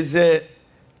 is it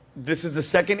this is the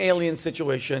second alien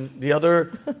situation. The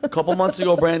other, a couple months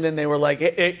ago, Brandon, they were like,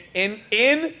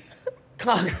 in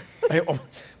Congress.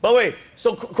 By the way,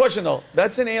 so question though,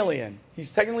 that's an alien.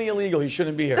 He's technically illegal. He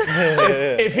shouldn't be here.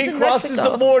 If he crosses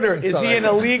the border, is he an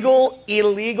illegal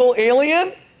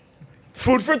alien?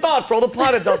 Food for thought for all the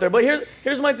potheads out there. But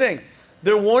here's my thing.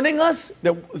 They're warning us.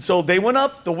 So they went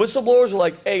up. The whistleblowers were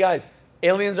like, hey, guys,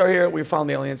 aliens are here. We found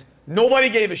the aliens. Nobody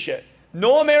gave a shit.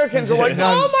 No Americans were like,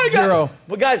 oh, my God. Zero.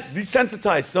 But, guys,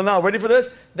 desensitized. So now, ready for this?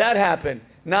 That happened.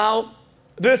 Now,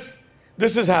 this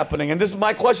is happening. And this is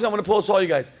my question I'm going to pose to all you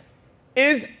guys.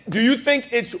 Do you think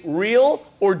it's real?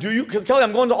 Or do you, because Kelly,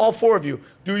 I'm going to all four of you.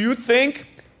 Do you think,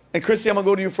 and Christy, I'm going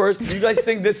to go to you first. Do you guys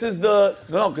think this is no,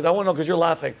 because I want to know because you're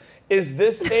laughing. Is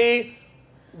this a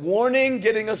warning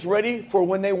getting us ready for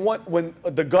when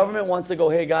the government wants to go,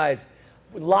 hey guys,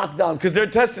 lockdown, because they're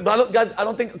testing. I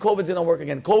don't think COVID's gonna work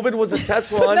again. COVID was a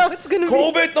test run. No, it's gonna be.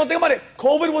 No, think about it.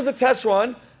 COVID was a test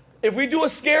run. If we do a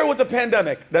scare with the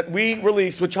pandemic that we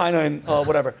released with China and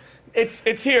whatever, it's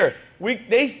here.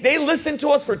 They listened to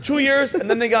us for 2 years and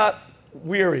then they got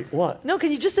weary. What? No,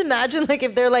 can you just imagine, like,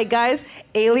 if they're like, guys,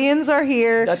 aliens are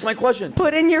here. That's my question.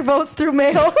 Put in your votes through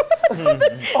mail.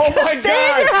 Oh my God!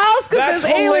 Stay in your house because That's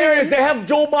there's hilarious. aliens. They have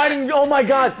Joe Biden. Oh my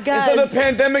God! Guys. Instead of the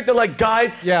pandemic, they're like,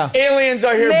 guys, aliens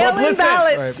are here. Mail-in but listen,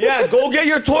 ballots. yeah, go get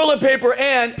your toilet paper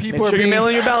and make sure you're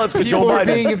mailing your ballots because Joe Biden.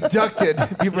 People are being abducted.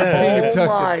 People are being abducted.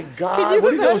 Oh my God! Can you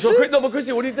imagine? No, but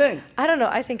Christy, what do you think? I don't know.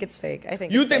 I think it's fake. I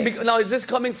think You it's think fake. now is this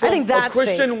coming from think a that's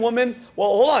Christian fake. woman? Well,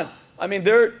 hold on. I mean,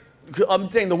 I'm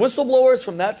saying the whistleblowers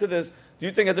from that to this. Do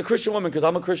you think as a Christian woman, because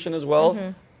I'm a Christian as well,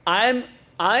 I'm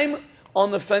on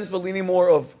the fence, but leaning more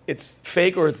of it's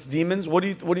fake or it's demons. What do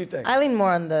you think? I lean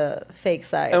more on the fake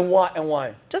side. And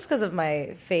why? Just because of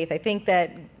my faith. I think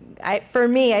that for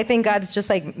me, I think God's just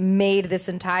like made this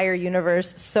entire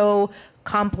universe so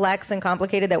complex and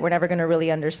complicated that we're never going to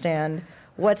really understand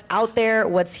what's out there,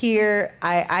 what's here.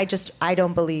 I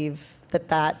don't believe that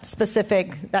dust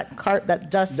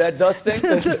thing,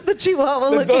 the chihuahua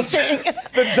looking thing.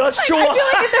 The dust chihuahua. I feel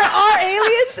like if there are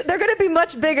aliens, they're gonna be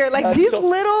much bigger. Like That's these so-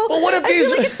 little. But what if I these-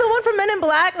 feel like it's the one from Men in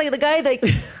Black, like the guy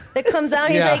that comes out.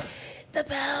 He's Yeah. like, the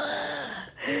power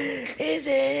is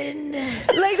in.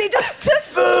 Like they just took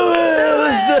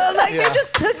Yeah. they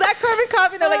just took that carbon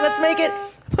copy. They're like, let's make it.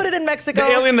 Put it in Mexico.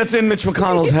 The alien that's in Mitch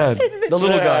McConnell's head. The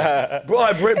little guy. Bro,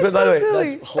 by the way,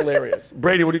 silly. that's hilarious.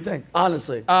 Brady, what do you think?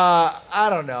 Honestly. I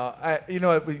don't know. You know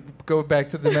what? We go back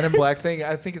to the Men in Black thing.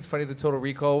 I think it's funny the Total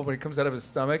Recall when it comes out of his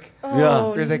stomach.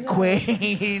 Yeah. There's like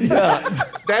Quaid.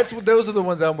 Those are the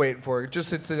ones I'm waiting for.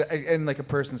 Just it's in like a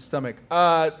person's stomach.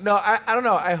 No, I don't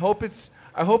know. I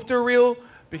hope they're real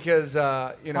because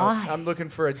Why? I'm looking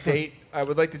for a date. I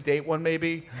would like to date one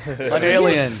maybe. An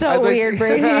alien. You're so weird,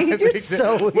 Brady. You're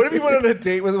so weird. What if you went on a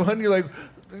date with one? You're like.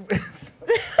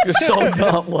 You're so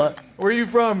dumb. What? Where are you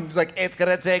from? He's like, it's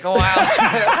gonna take a while.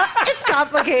 It's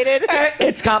complicated.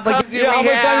 It's complicated. How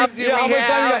many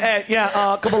times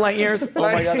a couple light years. Oh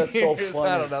my God, that's so funny.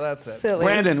 I don't know. That's it. Silly.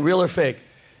 Brandon, real or fake?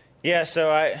 Yeah,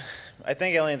 so I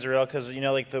think aliens are real because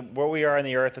like where we are in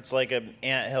the Earth, it's like an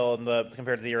anthill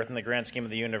compared to the Earth in the grand scheme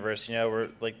of the universe. We're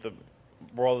like the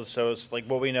world is so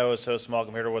what we know is so small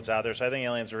compared to what's out there. So I think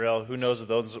aliens are real. Who knows if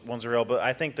those ones are real? But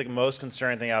I think the most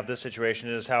concerning thing out of this situation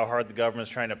is how hard the government's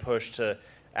trying to push to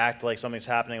act like something's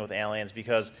happening with aliens.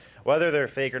 Because whether they're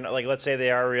fake or not, like let's say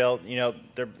they are real,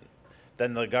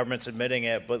 then the government's admitting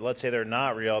it. But let's say they're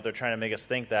not real, they're trying to make us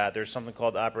think that. There's something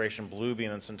called Operation Bluebeam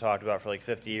that's been talked about for like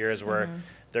 50 years, where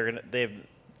they've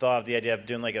thought of the idea of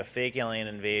doing like a fake alien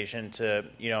invasion to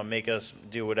make us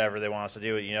do whatever they want us to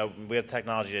do. We have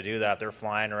technology to do that. They're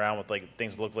flying around with like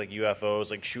things that look like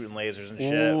UFOs, like shooting lasers and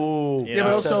shit. Ooh. Yeah,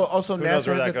 but also who knows NASA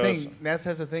where has that a goes. thing. NASA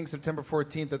has a thing September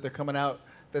 14th that they're coming out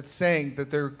that's saying that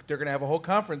they're going to have a whole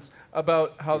conference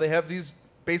about how they have these.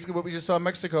 Basically, what we just saw in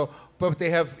Mexico, but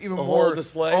they have even more. Whole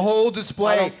display? A whole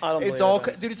display. I don't it's believe all,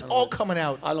 it. dude. It's all coming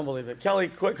out. I don't believe it. Kelly,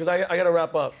 quick, because I got to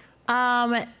wrap up.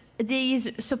 These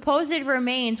supposed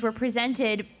remains were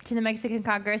presented to the Mexican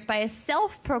Congress by a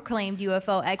self-proclaimed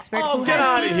UFO expert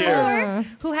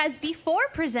who has before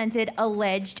presented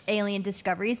alleged alien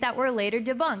discoveries that were later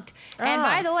debunked. And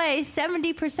by the way,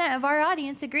 70% of our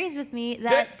audience agrees with me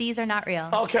that these are not real.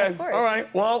 Okay, all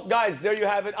right. Well, guys, there you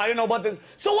have it. I didn't know about this.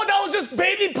 So what, that was just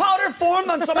baby powder formed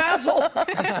on some asshole? Sorry,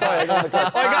 I got the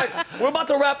call. All right, guys, we're about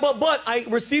to wrap up, but I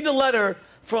received a letter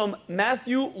from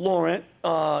Matthew Laurent.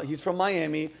 He's from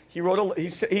Miami. He wrote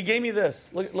he gave me this.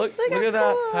 Look at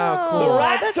that. How cool. The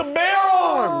rat to bear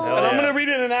arms. Oh, and I'm yeah. going to read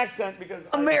it in an accent because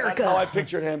America. that's how I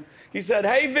pictured him. He said,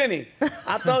 "Hey, Vinny,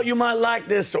 I thought you might like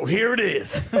this, so here it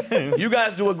is. You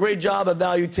guys do a great job of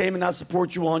valuetainment. I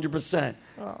support you 100%.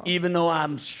 Even though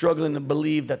I'm struggling to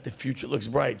believe that the future looks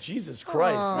bright." Jesus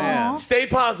Christ, man. Stay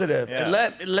positive. Yeah.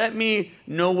 And let me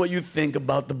know what you think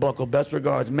about the buckle. Best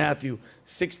regards, Matthew.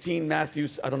 16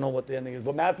 Matthews. I don't know what the ending is,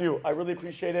 but Matthew, I really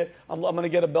appreciate it. I'm going to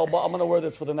get a bell bottom. I'm going to wear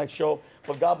this for the next show.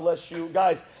 But God bless you.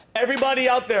 Guys, everybody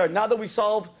out there, now that we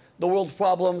solved the world's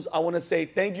problems, I want to say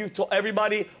thank you to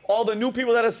everybody, all the new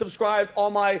people that have subscribed, all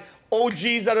my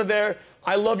OGs that are there.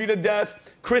 I love you to death.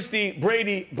 Christy,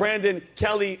 Brady, Brandon,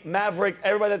 Kelly, Maverick,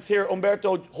 everybody that's here,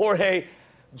 Umberto, Jorge,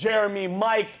 Jeremy,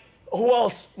 Mike, who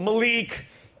else? Malik,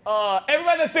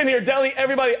 everybody that's in here, Deli,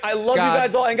 everybody. I love you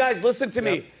guys all. And guys, listen to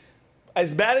me.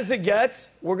 As bad as it gets,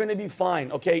 we're going to be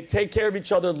fine, okay? Take care of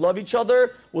each other. Love each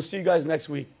other. We'll see you guys next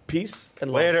week. Peace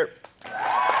and love. Later.